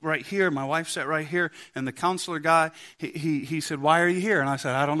 and right here, my wife sat right here, and the counselor guy, he said, why are you here? And I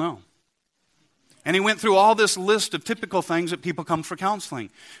said, I don't know. And he went through all this list of typical things that people come for counseling.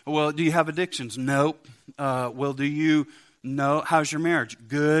 Well, do you have addictions? Nope. Well, do you know? How's your marriage?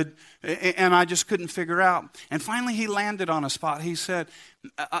 Good. And I just couldn't figure out. And finally he landed on a spot. He said,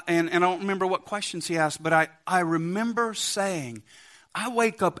 and I don't remember what questions he asked, but I remember saying, I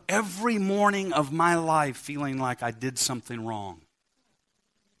wake up every morning of my life feeling like I did something wrong.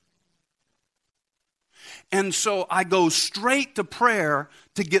 And so I go straight to prayer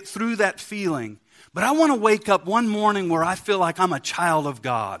to get through that feeling. But I want to wake up one morning where I feel like I'm a child of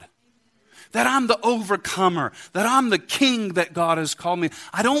God. That I'm the overcomer. That I'm the king that God has called me.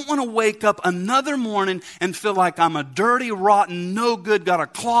 I don't want to wake up another morning and feel like I'm a dirty, rotten, no good, got to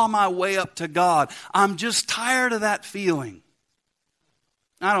claw my way up to God. I'm just tired of that feeling.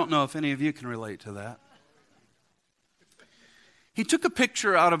 I don't know if any of you can relate to that. He took a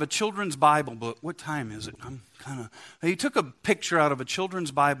picture out of a children's Bible book. What time is it? He took a picture out of a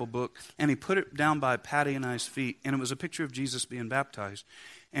children's Bible book and he put it down by Patty and I's feet, and it was a picture of Jesus being baptized.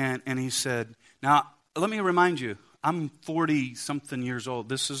 And he said, now, let me remind you, I'm 40-something years old.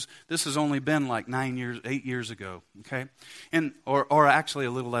 This has only been like 8 years ago, okay? And or actually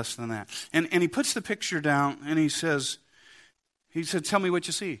a little less than that. And he puts the picture down and he said, tell me what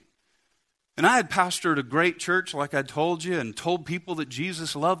you see. And I had pastored a great church, like I told you, and told people that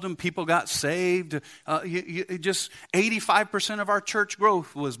Jesus loved them. People got saved. Just 85% of our church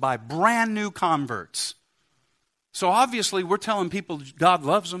growth was by brand new converts. So obviously we're telling people God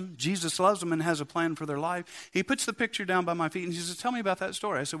loves them, Jesus loves them, and has a plan for their life. He puts the picture down by my feet and he says, tell me about that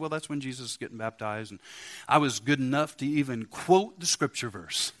story. I said, well, that's when Jesus was getting baptized. And I was good enough to even quote the scripture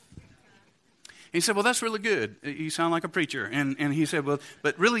verse. He said, well, that's really good. You sound like a preacher. And he said, well,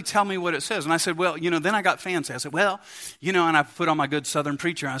 but really tell me what it says. And I said, well, then I got fancy. I said, well, and I put on my good Southern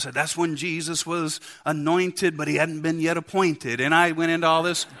preacher. And I said, that's when Jesus was anointed, but he hadn't been yet appointed. And I went into all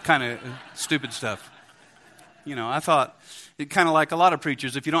this kind of stupid stuff. I thought, kind of like a lot of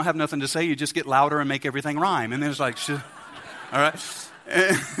preachers, if you don't have nothing to say, you just get louder and make everything rhyme. And then it's like, all right.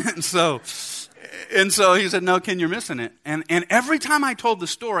 And so he said, no, Ken, you're missing it. And every time I told the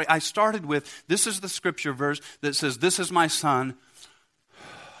story, I started with, this is the scripture verse that says, this is my son,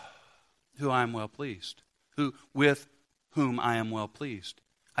 who I am well pleased. With whom I am well pleased.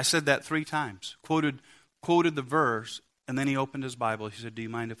 I said that 3 times. Quoted the verse, and then he opened his Bible. He said, do you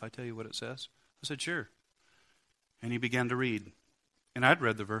mind if I tell you what it says? I said, sure. And he began to read. And I'd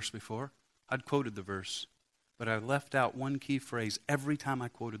read the verse before. I'd quoted the verse. but I left out one key phrase every time I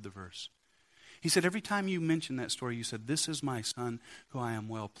quoted the verse. He said, every time you mention that story, you said, this is my son who I am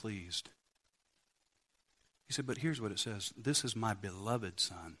well pleased. He said, but here's what it says. This is my beloved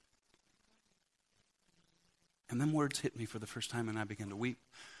son. And them words hit me for the first time, and I began to weep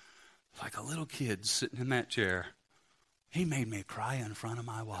like a little kid sitting in that chair. He made me cry in front of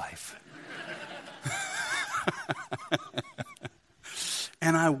my wife.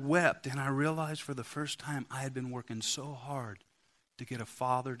 And I wept, and I realized for the first time I had been working so hard to get a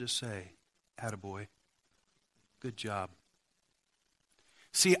father to say, attaboy, good job.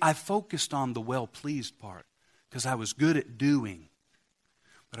 See, I focused on the well-pleased part because I was good at doing,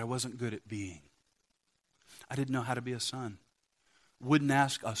 but I wasn't good at being. I didn't know how to be a son. Wouldn't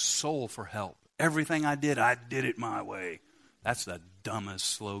ask a soul for help. Everything I did it my way. That's the dumbest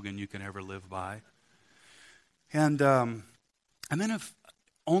slogan you can ever live by. And then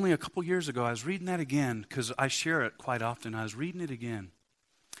only a couple years ago, I was reading that again because I share it quite often. I was reading it again.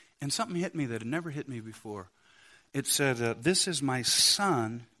 And something hit me that had never hit me before. It said, this is my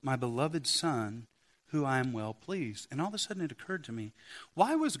son, my beloved son, who I am well pleased. And all of a sudden it occurred to me,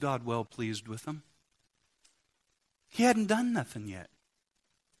 why was God well pleased with him? He hadn't done nothing yet.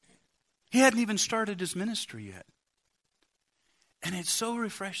 He hadn't even started his ministry yet. And it's so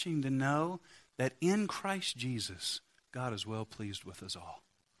refreshing to know that in Christ Jesus, God is well pleased with us all.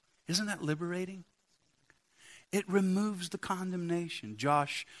 Isn't that liberating? It removes the condemnation.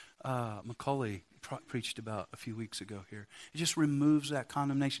 Josh McCulley preached about a few weeks ago here. It just removes that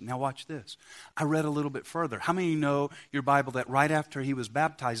condemnation. Now watch this. I read a little bit further. How many of you know your Bible that right after he was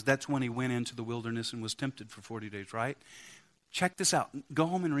baptized, that's when he went into the wilderness and was tempted for 40 days, right? Check this out. Go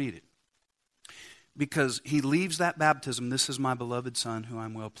home and read it. Because he leaves that baptism, this is my beloved son who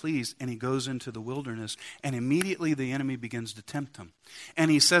I'm well pleased, and he goes into the wilderness, and immediately the enemy begins to tempt him. And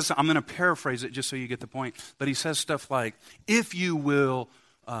he says, I'm going to paraphrase it just so you get the point, but he says stuff like, if you will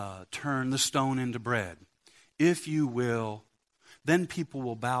turn the stone into bread, if you will, then people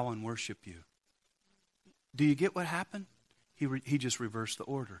will bow and worship you. Do you get what happened? He just reversed the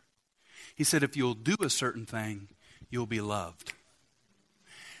order. He said, if you'll do a certain thing, you'll be loved.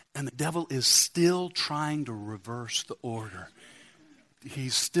 And the devil is still trying to reverse the order.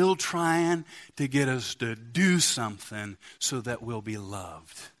 He's still trying to get us to do something so that we'll be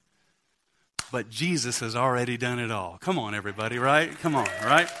loved. But Jesus has already done it all. Come on, everybody, right? Come on,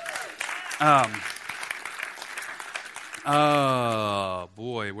 right? Oh,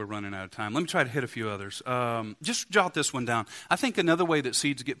 boy, we're running out of time. Let me try to hit a few others. Just jot this one down. I think another way that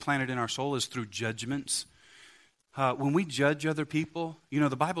seeds get planted in our soul is through judgments. When we judge other people, you know,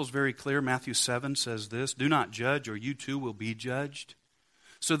 the Bible's very clear. Matthew 7 says this, do not judge or you too will be judged.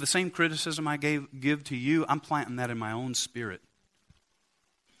 So the same criticism I give to you, I'm planting that in my own spirit.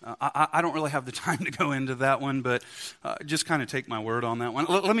 I don't really have the time to go into that one, but just kind of take my word on that one.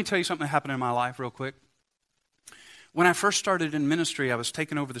 Let me tell you something that happened in my life real quick. When I first started in ministry, I was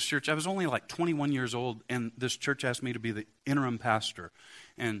taking over this church. I was only like 21 years old, and this church asked me to be the interim pastor.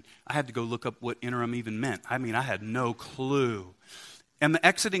 And I had to go look up what interim even meant. I mean, I had no clue. And the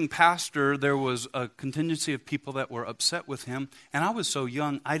exiting pastor, there was a contingency of people that were upset with him. And I was so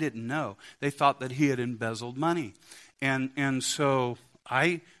young, I didn't know. They thought that he had embezzled money. And so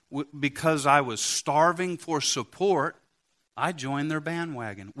because I was starving for support, I joined their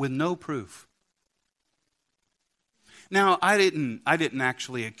bandwagon with no proof. Now, I didn't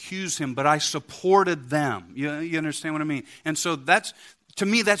actually accuse him, but I supported them. You understand what I mean? And so to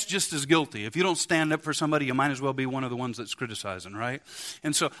me, that's just as guilty. If you don't stand up for somebody, you might as well be one of the ones that's criticizing, right?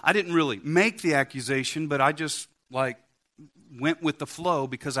 And so I didn't really make the accusation, but I just went with the flow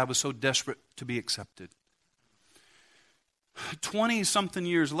because I was so desperate to be accepted. 20-something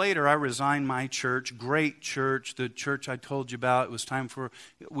years later, I resigned my church, great church, the church I told you about. It was time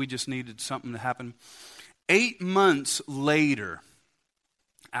we just needed something to happen. 8 months later,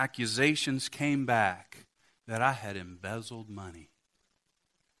 accusations came back that I had embezzled money.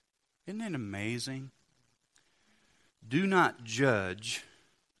 Isn't it amazing? Do not judge,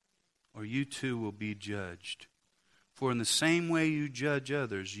 or you too will be judged. For in the same way you judge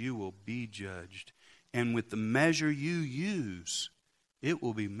others, you will be judged. And with the measure you use, it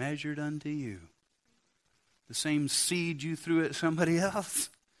will be measured unto you. The same seed you threw at somebody else,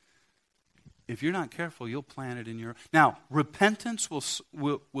 if you're not careful, you'll plant it in your... Now, repentance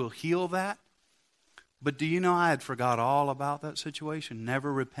will heal that. But do you know I had forgot all about that situation,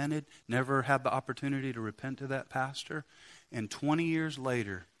 never repented, never had the opportunity to repent to that pastor. And 20 years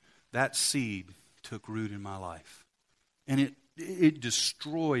later, that seed took root in my life. And it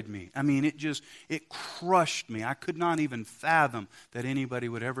destroyed me. I mean, it crushed me. I could not even fathom that anybody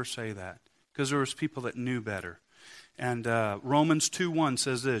would ever say that. because there was people that knew better. And Romans 2:1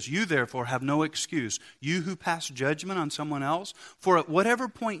 says this, "You therefore have no excuse, you who pass judgment on someone else, for at whatever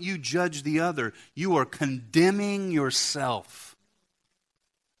point you judge the other, you are condemning yourself,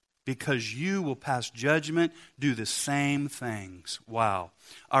 because you will pass judgment, do the same things." Wow.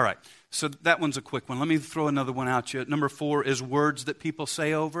 All right, so that one's a quick one. Let me throw another one at you. Number 4 is words that people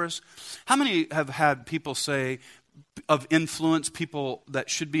say over us. How many have had people say of influence, people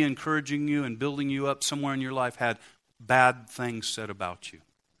that should be encouraging you and building you up somewhere in your life had bad things said about you?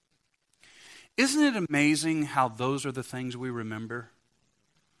 Isn't it amazing how those are the things we remember?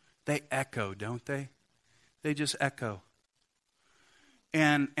 They echo, don't they? They just echo.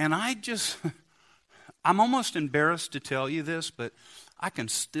 And I'm almost embarrassed to tell you this, but I can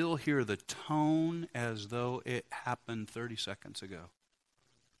still hear the tone as though it happened 30 seconds ago.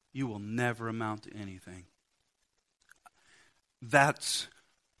 You will never amount to anything. That's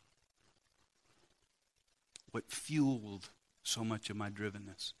what fueled so much of my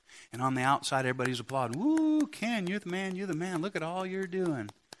drivenness. And on the outside, everybody's applauding. "Woo, Ken, you're the man, you're the man. Look at all you're doing."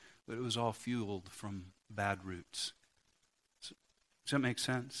 But it was all fueled from bad roots. Does that make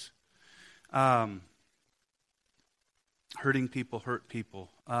sense? Hurting people hurt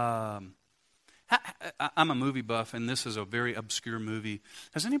people. I'm a movie buff, and this is a very obscure movie.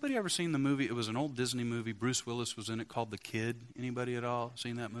 Has anybody ever seen the movie? It was an old Disney movie. Bruce Willis was in it, called The Kid. Anybody at all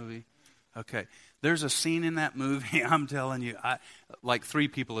seen that movie? Okay. There's a scene in that movie, I'm telling you, like 3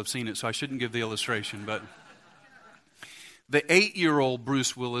 people have seen it, so I shouldn't give the illustration, but the 8-year-old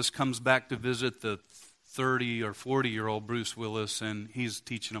Bruce Willis comes back to visit the 30 or 40-year-old Bruce Willis, and he's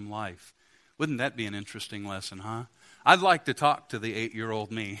teaching him life. Wouldn't that be an interesting lesson, huh? I'd like to talk to the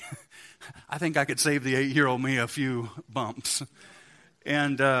 8-year-old me. I think I could save the 8-year-old me a few bumps.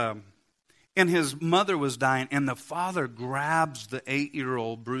 And his mother was dying, and the father grabs the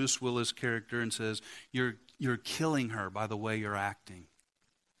 8-year-old Bruce Willis character and says, "You're killing her by the way you're acting."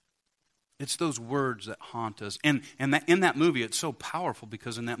 It's those words that haunt us. And that, in that movie, it's so powerful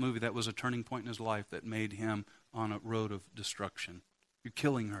because in that movie, that was a turning point in his life that made him on a road of destruction. You're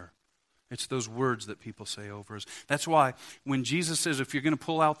killing her. It's those words that people say over us. That's why when Jesus says, if you're going to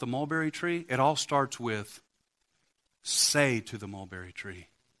pull out the mulberry tree, it all starts with, say to the mulberry tree.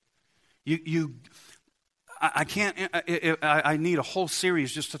 I need a whole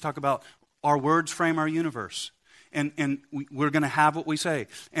series just to talk about our words frame our universe. And we're going to have what we say.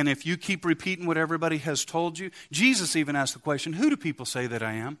 And if you keep repeating what everybody has told you, Jesus even asked the question, who do people say that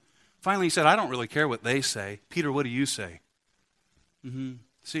I am? Finally he said, I don't really care what they say. Peter, what do you say?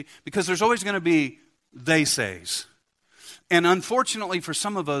 See, because there's always going to be they says. And unfortunately for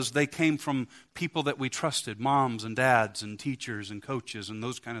some of us, they came from people that we trusted, moms and dads and teachers and coaches and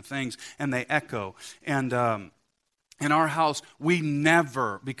those kind of things, and they echo. And in our house, we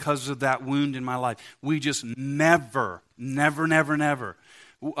never, because of that wound in my life, we just never.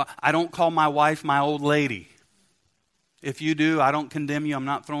 I don't call my wife my old lady. If you do, I don't condemn you. I'm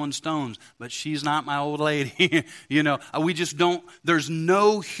not throwing stones. But she's not my old lady. We just don't, there's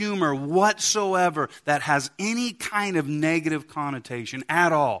no humor whatsoever that has any kind of negative connotation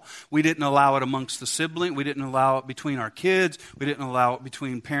at all. We didn't allow it amongst the sibling. We didn't allow it between our kids. We didn't allow it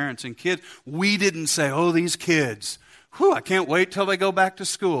between parents and kids. We didn't say, oh, these kids, I can't wait till they go back to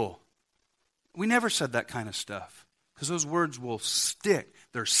school. We never said that kind of stuff because those words will stick.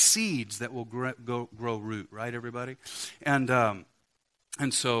 They're seeds that will grow root, right, everybody? And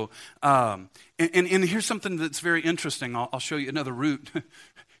so here's something that's very interesting. I'll show you another root.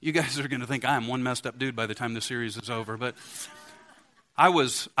 You guys are going to think I'm one messed up dude by the time the series is over, but I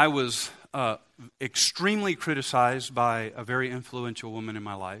was extremely criticized by a very influential woman in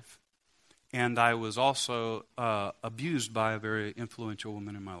my life, and I was also abused by a very influential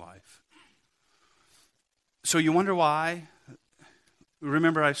woman in my life. So you wonder why?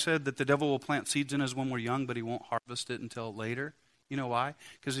 Remember I said that the devil will plant seeds in us when we're young, but he won't harvest it until later? You know why?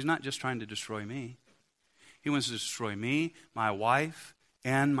 Because he's not just trying to destroy me. He wants to destroy me, my wife,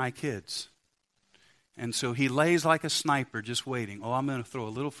 and my kids. And so he lays like a sniper just waiting. Oh, I'm going to throw a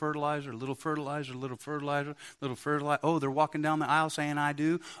little fertilizer, a little fertilizer, a little fertilizer, a little fertilizer. Oh, they're walking down the aisle saying I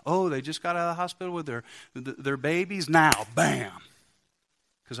do. Oh, they just got out of the hospital with their babies. Now, bam.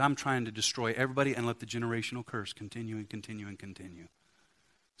 Because I'm trying to destroy everybody and let the generational curse continue and continue and continue.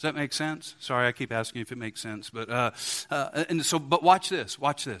 Does that make sense? Sorry, I keep asking if it makes sense. But watch this.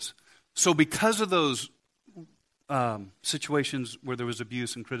 So because of those situations where there was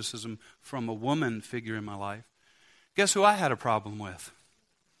abuse and criticism from a woman figure in my life, guess who I had a problem with?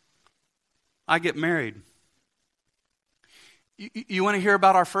 I get married. You want to hear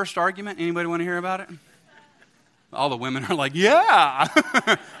about our first argument? Anybody want to hear about it? All the women are like, yeah,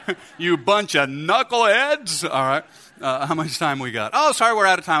 you bunch of knuckleheads. All right. How much time we got? Oh, sorry, we're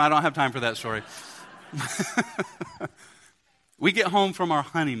out of time. I don't have time for that story. We get home from our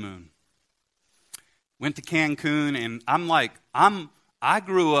honeymoon. Went to Cancun, and I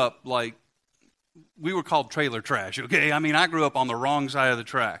grew up like, we were called trailer trash, okay? I mean, I grew up on the wrong side of the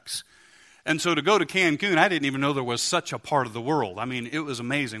tracks. And so to go to Cancun, I didn't even know there was such a part of the world. I mean, it was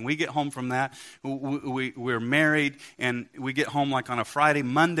amazing. We get home from that. We're married, and we get home like on a Friday.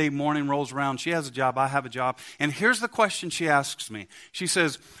 Monday morning rolls around. She has a job. I have a job. And here's the question she asks me. She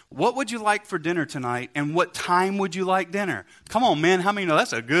says, what would you like for dinner tonight, and what time would you like dinner? Come on, man. How many know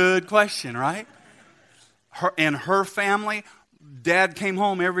that's a good question, right? Her family, Dad came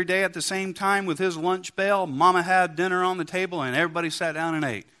home every day at the same time with his lunch bell. Mama had dinner on the table, and everybody sat down and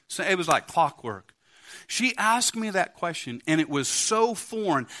ate. So it was like clockwork. She asked me that question, and it was so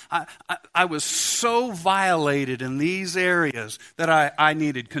foreign. I was so violated in these areas that I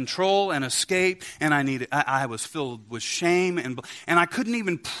needed control and escape, and I was filled with shame, and I couldn't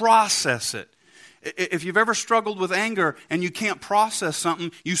even process it. If you've ever struggled with anger and you can't process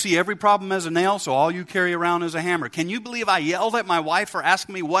something, you see every problem as a nail, so all you carry around is a hammer. Can you believe I yelled at my wife for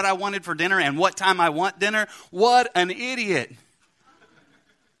asking me what I wanted for dinner and what time I want dinner? What an idiot.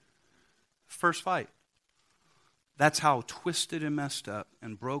 First fight. That's how twisted and messed up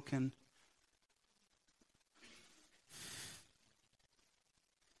and broken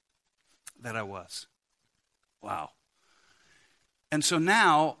that I was. Wow. And so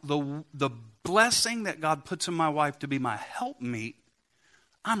now the blessing that God puts in my wife to be my helpmeet,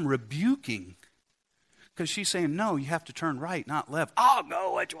 I'm rebuking. Because she's saying, no, you have to turn right, not left. I'll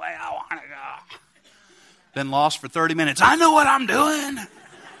go which way I want to go. Been lost for 30 minutes. I know what I'm doing.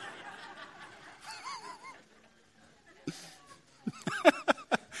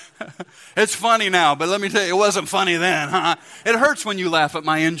 It's funny now, but let me tell you, it wasn't funny then. Huh? It hurts when you laugh at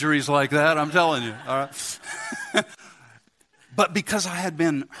my injuries like that, I'm telling you. All right. But because I had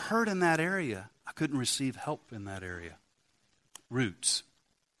been hurt in that area, I couldn't receive help in that area. Roots.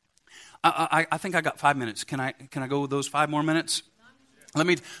 I think I got 5 minutes. Can I go with those 5 more minutes? Let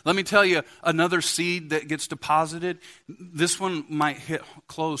me tell you another seed that gets deposited. This one might hit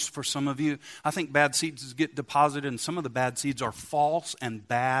close for some of you. I think bad seeds get deposited, and some of the bad seeds are false and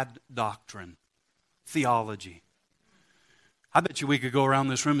bad doctrine, theology. I bet you we could go around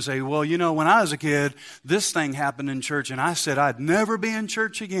this room and say, well, you know, when I was a kid, this thing happened in church, and I said I'd never be in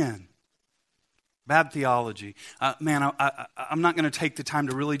church again. Bad theology. Man, I'm not going to take the time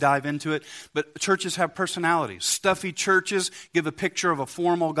to really dive into it, but churches have personalities. Stuffy churches give a picture of a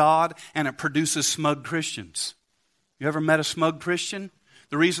formal God, and it produces smug Christians. You ever met a smug Christian?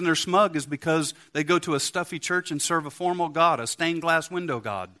 The reason they're smug is because they go to a stuffy church and serve a formal God, a stained glass window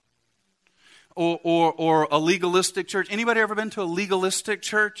God. Or a legalistic church. Anybody ever been to a legalistic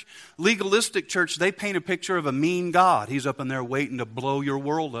church? Legalistic church, they paint a picture of a mean God. He's up in there waiting to blow your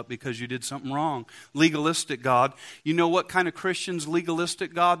world up because you did something wrong. Legalistic God. You know what kind of Christians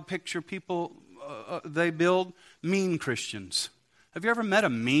legalistic God picture people they build? Mean Christians. Have you ever met a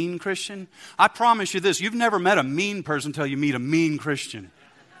mean Christian? I promise you this, you've never met a mean person until you meet a mean Christian.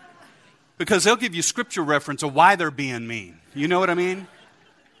 Because they'll give you scripture reference of why they're being mean. You know what I mean?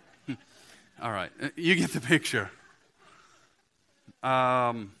 All right, you get the picture.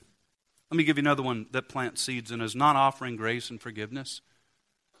 Let me give you another one that plants seeds and is not offering grace and forgiveness.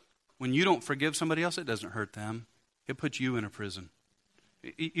 When you don't forgive somebody else, it doesn't hurt them. It puts you in a prison.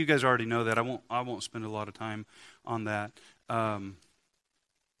 You guys already know that. I won't spend a lot of time on that. But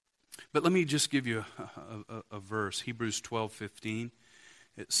let me just give you a verse. Hebrews 12:15.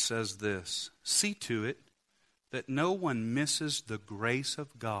 It says this: see to it that no one misses the grace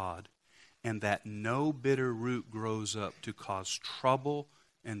of God, and that no bitter root grows up to cause trouble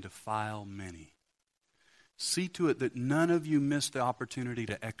and defile many. See to it that none of you miss the opportunity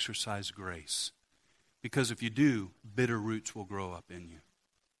to exercise grace. Because if you do, bitter roots will grow up in you.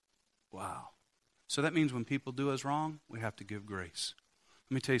 Wow. So that means when people do us wrong, we have to give grace.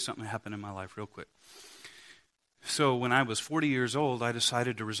 Let me tell you something that happened in my life real quick. So when I was 40 years old, I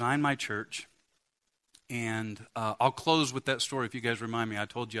decided to resign my church. And I'll close with that story if you guys remind me. I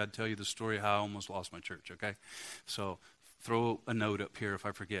told you I'd tell you the story of how I almost lost my church, okay? So throw a note up here if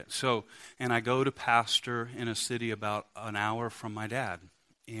I forget. And I go to pastor in a city about an hour from my dad.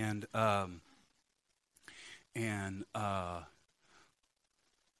 And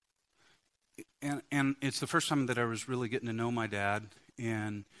it's the first time that I was really getting to know my dad.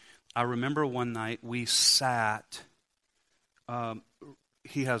 And I remember one night we sat...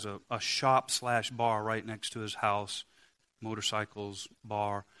 he has a shop/bar right next to his house, motorcycles,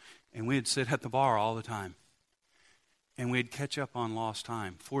 bar, and we'd sit at the bar all the time. And we'd catch up on lost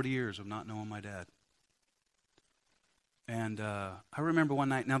time. 40 years of not knowing my dad. And I remember one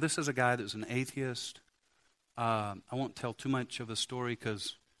night, now this is a guy that was an atheist. I won't tell too much of a story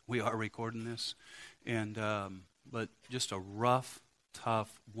because we are recording this. And but just a rough,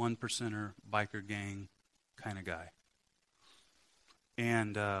 tough, 1%er biker gang kind of guy.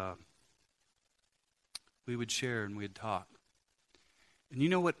 And we would share and we'd talk. And you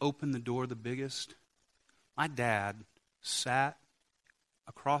know what opened the door the biggest? My dad sat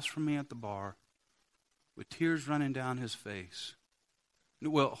across from me at the bar with tears running down his face.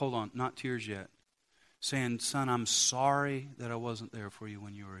 Well, hold on, not tears yet. Saying, son, I'm sorry that I wasn't there for you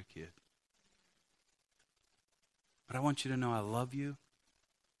when you were a kid. But I want you to know I love you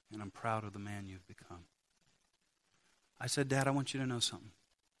and I'm proud of the man you've become. I said, Dad, I want you to know something.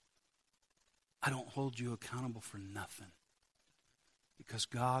 I don't hold you accountable for nothing. Because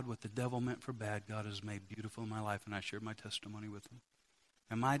God, what the devil meant for bad, God has made beautiful in my life, and I shared my testimony with him.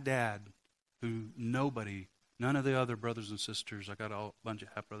 And my dad, who none of the other brothers and sisters, I got a bunch of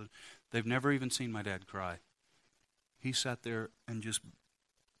half-brothers, they've never even seen my dad cry. He sat there and just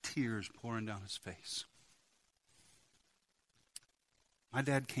tears pouring down his face. My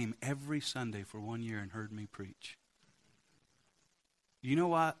dad came every Sunday for 1 year and heard me preach. You know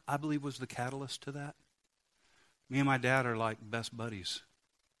what I believe was the catalyst to that? Me and my dad are like best buddies.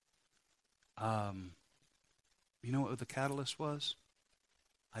 You know what the catalyst was?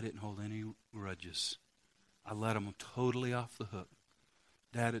 I didn't hold any grudges. I let him totally off the hook.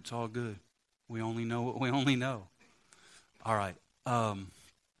 Dad, it's all good. We only know what we only know. All right. I'm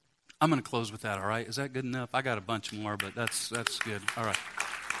going to close with that, all right? Is that good enough? I got a bunch more, but that's good. All right.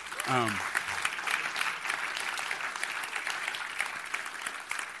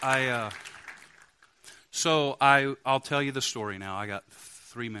 I'll tell you the story now. I got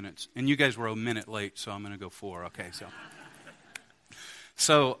 3 minutes. And you guys were a minute late, so I'm going to go 4. Okay,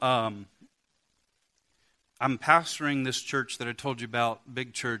 so I'm pastoring this church that I told you about,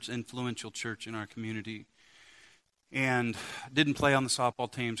 big church, influential church in our community. And didn't play on the softball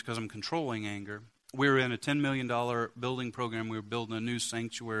teams because I'm controlling anger. We were in a $10 million building program. We were building a new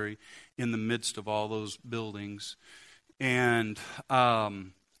sanctuary in the midst of all those buildings. And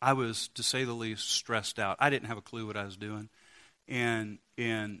I was, to say the least, stressed out. I didn't have a clue what I was doing. And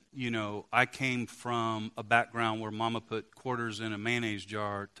you know, I came from a background where Mama put quarters in a mayonnaise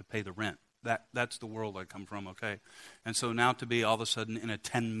jar to pay the rent. That's the world I come from, okay? And so now to be all of a sudden in a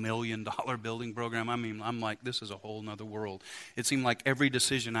 $10 million building program, I mean, I'm like, this is a whole nother world. It seemed like every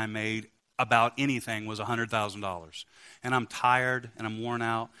decision I made about anything was $100,000. And I'm tired, and I'm worn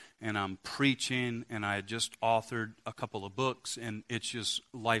out, and I'm preaching, and I had just authored a couple of books, and it's just,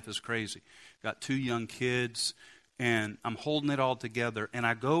 life is crazy. Got 2 young kids, and I'm holding it all together. And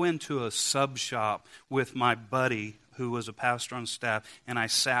I go into a sub shop with my buddy, who was a pastor on staff, and I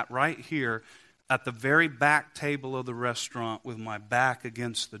sat right here at the very back table of the restaurant with my back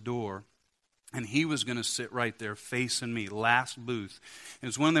against the door. And he was going to sit right there facing me, last booth. And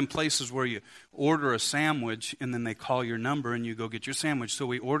it's one of them places where you order a sandwich and then they call your number and you go get your sandwich. So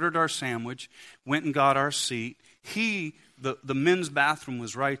we ordered our sandwich, went and got our seat. The men's bathroom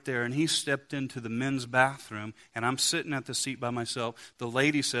was right there, and he stepped into the men's bathroom, and I'm sitting at the seat by myself. The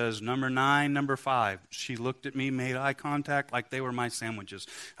lady says, number 9, number 5. She looked at me, made eye contact like they were my sandwiches.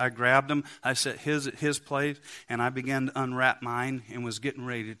 I grabbed them, I set his at his place, and I began to unwrap mine and was getting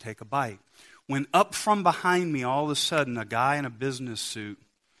ready to take a bite. When up from behind me, all of a sudden, a guy in a business suit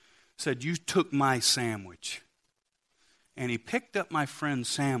said, "You took my sandwich." And he picked up my friend's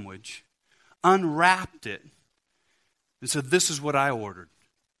sandwich, unwrapped it, and said, "This is what I ordered."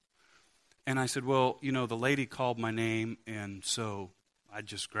 And I said, "Well, you know, the lady called my name, and so I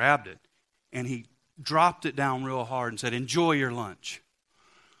just grabbed it." And he dropped it down real hard and said, "Enjoy your lunch."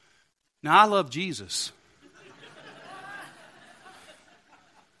 Now, I love Jesus.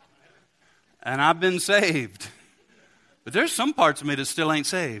 And I've been saved. But there's some parts of me that still ain't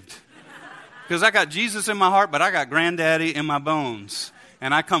saved. Because I got Jesus in my heart, but I got granddaddy in my bones.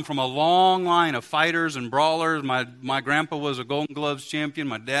 And I come from a long line of fighters and brawlers. My grandpa was a Golden Gloves champion.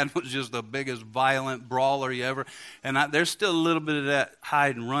 My dad was just the biggest violent brawler you ever. And there's still a little bit of that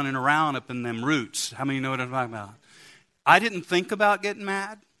hiding, running around up in them roots. How many know what I'm talking about? I didn't think about getting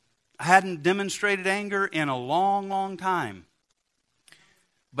mad. I hadn't demonstrated anger in a long, long time.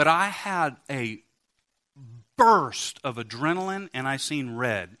 But I had a burst of adrenaline, and I seen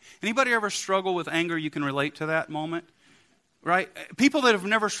red. Anybody ever struggle with anger? You can relate to that moment? Right? People that have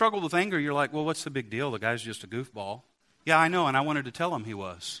never struggled with anger, you're like, well, what's the big deal? The guy's just a goofball. Yeah, I know, and I wanted to tell him he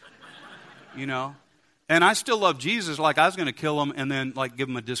was. You know? And I still love Jesus, like I was going to kill him and then like give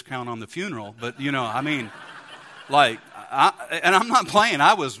him a discount on the funeral. But, you know, I mean, like, And I'm not playing.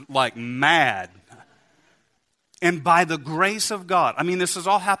 I was like mad. And by the grace of God, I mean, this is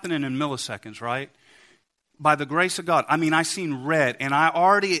all happening in milliseconds, right? By the grace of God, I mean, I seen red, and I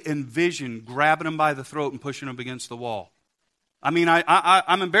already envisioned grabbing him by the throat and pushing him against the wall. I mean,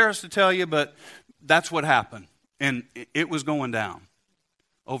 I'm embarrassed to tell you, but that's what happened. And it was going down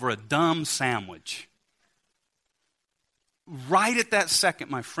over a dumb sandwich. Right at that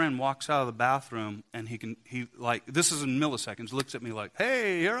second, my friend walks out of the bathroom, and he like, this is in milliseconds, looks at me like,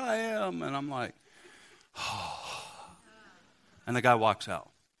 hey, here I am. And I'm like, oh. And the guy walks out.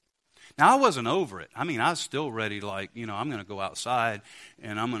 Now, I wasn't over it. I mean, I was still ready, like, I'm going to go outside,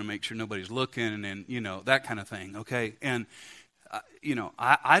 and I'm going to make sure nobody's looking, and, that kind of thing, okay? And,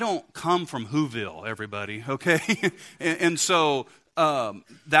 I don't come from Whoville, everybody, okay? and so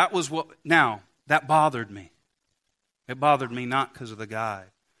that was that bothered me. It bothered me not because of the guy.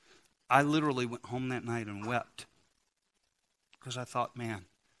 I literally went home that night and wept because I thought, man,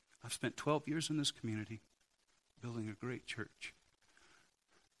 I've spent 12 years in this community building a great church.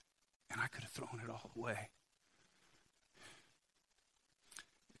 And I could have thrown it all away.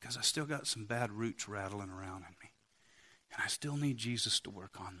 Because I still got some bad roots rattling around in me. And I still need Jesus to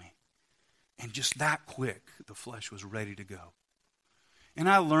work on me. And just that quick, the flesh was ready to go. And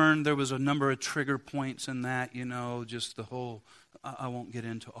I learned there was a number of trigger points in that, just the whole, I won't get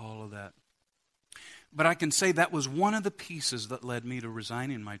into all of that. But I can say that was one of the pieces that led me to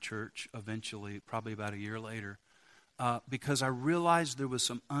resigning my church eventually, probably about a year later. Because I realized there was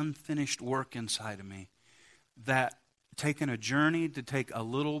some unfinished work inside of me that taking a journey to take a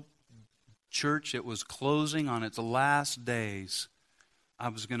little church that was closing on its last days, I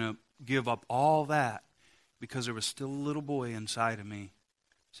was going to give up all that because there was still a little boy inside of me.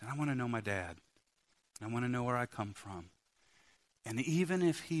 I said, I want to know my dad. I want to know where I come from. And even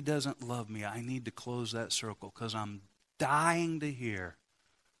if he doesn't love me, I need to close that circle because I'm dying to hear,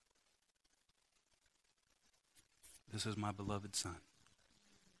 this is my beloved Son,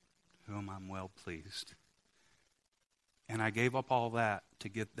 whom I'm well pleased. And I gave up all that to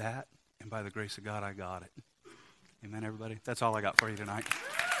get that, and by the grace of God, I got it. Amen, everybody? That's all I got for you tonight.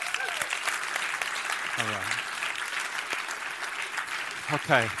 All right.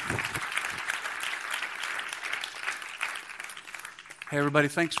 Okay. Hey, everybody,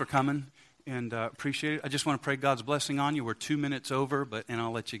 thanks for coming, and appreciate it. I just want to pray God's blessing on you. We're 2 minutes over, and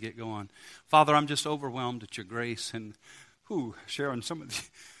I'll let you get going. Father, I'm just overwhelmed at your grace, and sharing some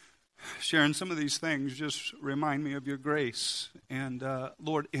of these things just remind me of your grace. And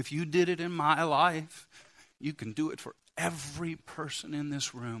Lord, if you did it in my life, you can do it for every person in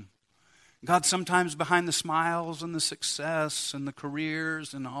this room. God, sometimes behind the smiles and the success and the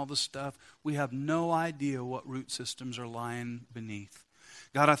careers and all the stuff, we have no idea what root systems are lying beneath.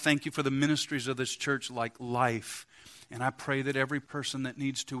 God, I thank you for the ministries of this church like Life. And I pray that every person that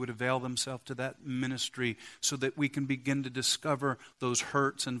needs to would avail themselves to that ministry so that we can begin to discover those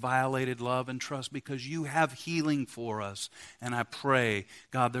hurts and violated love and trust because you have healing for us. And I pray,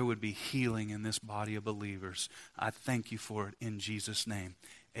 God, there would be healing in this body of believers. I thank you for it in Jesus' name.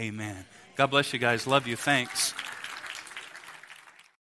 Amen. God bless you guys. Love you. Thanks.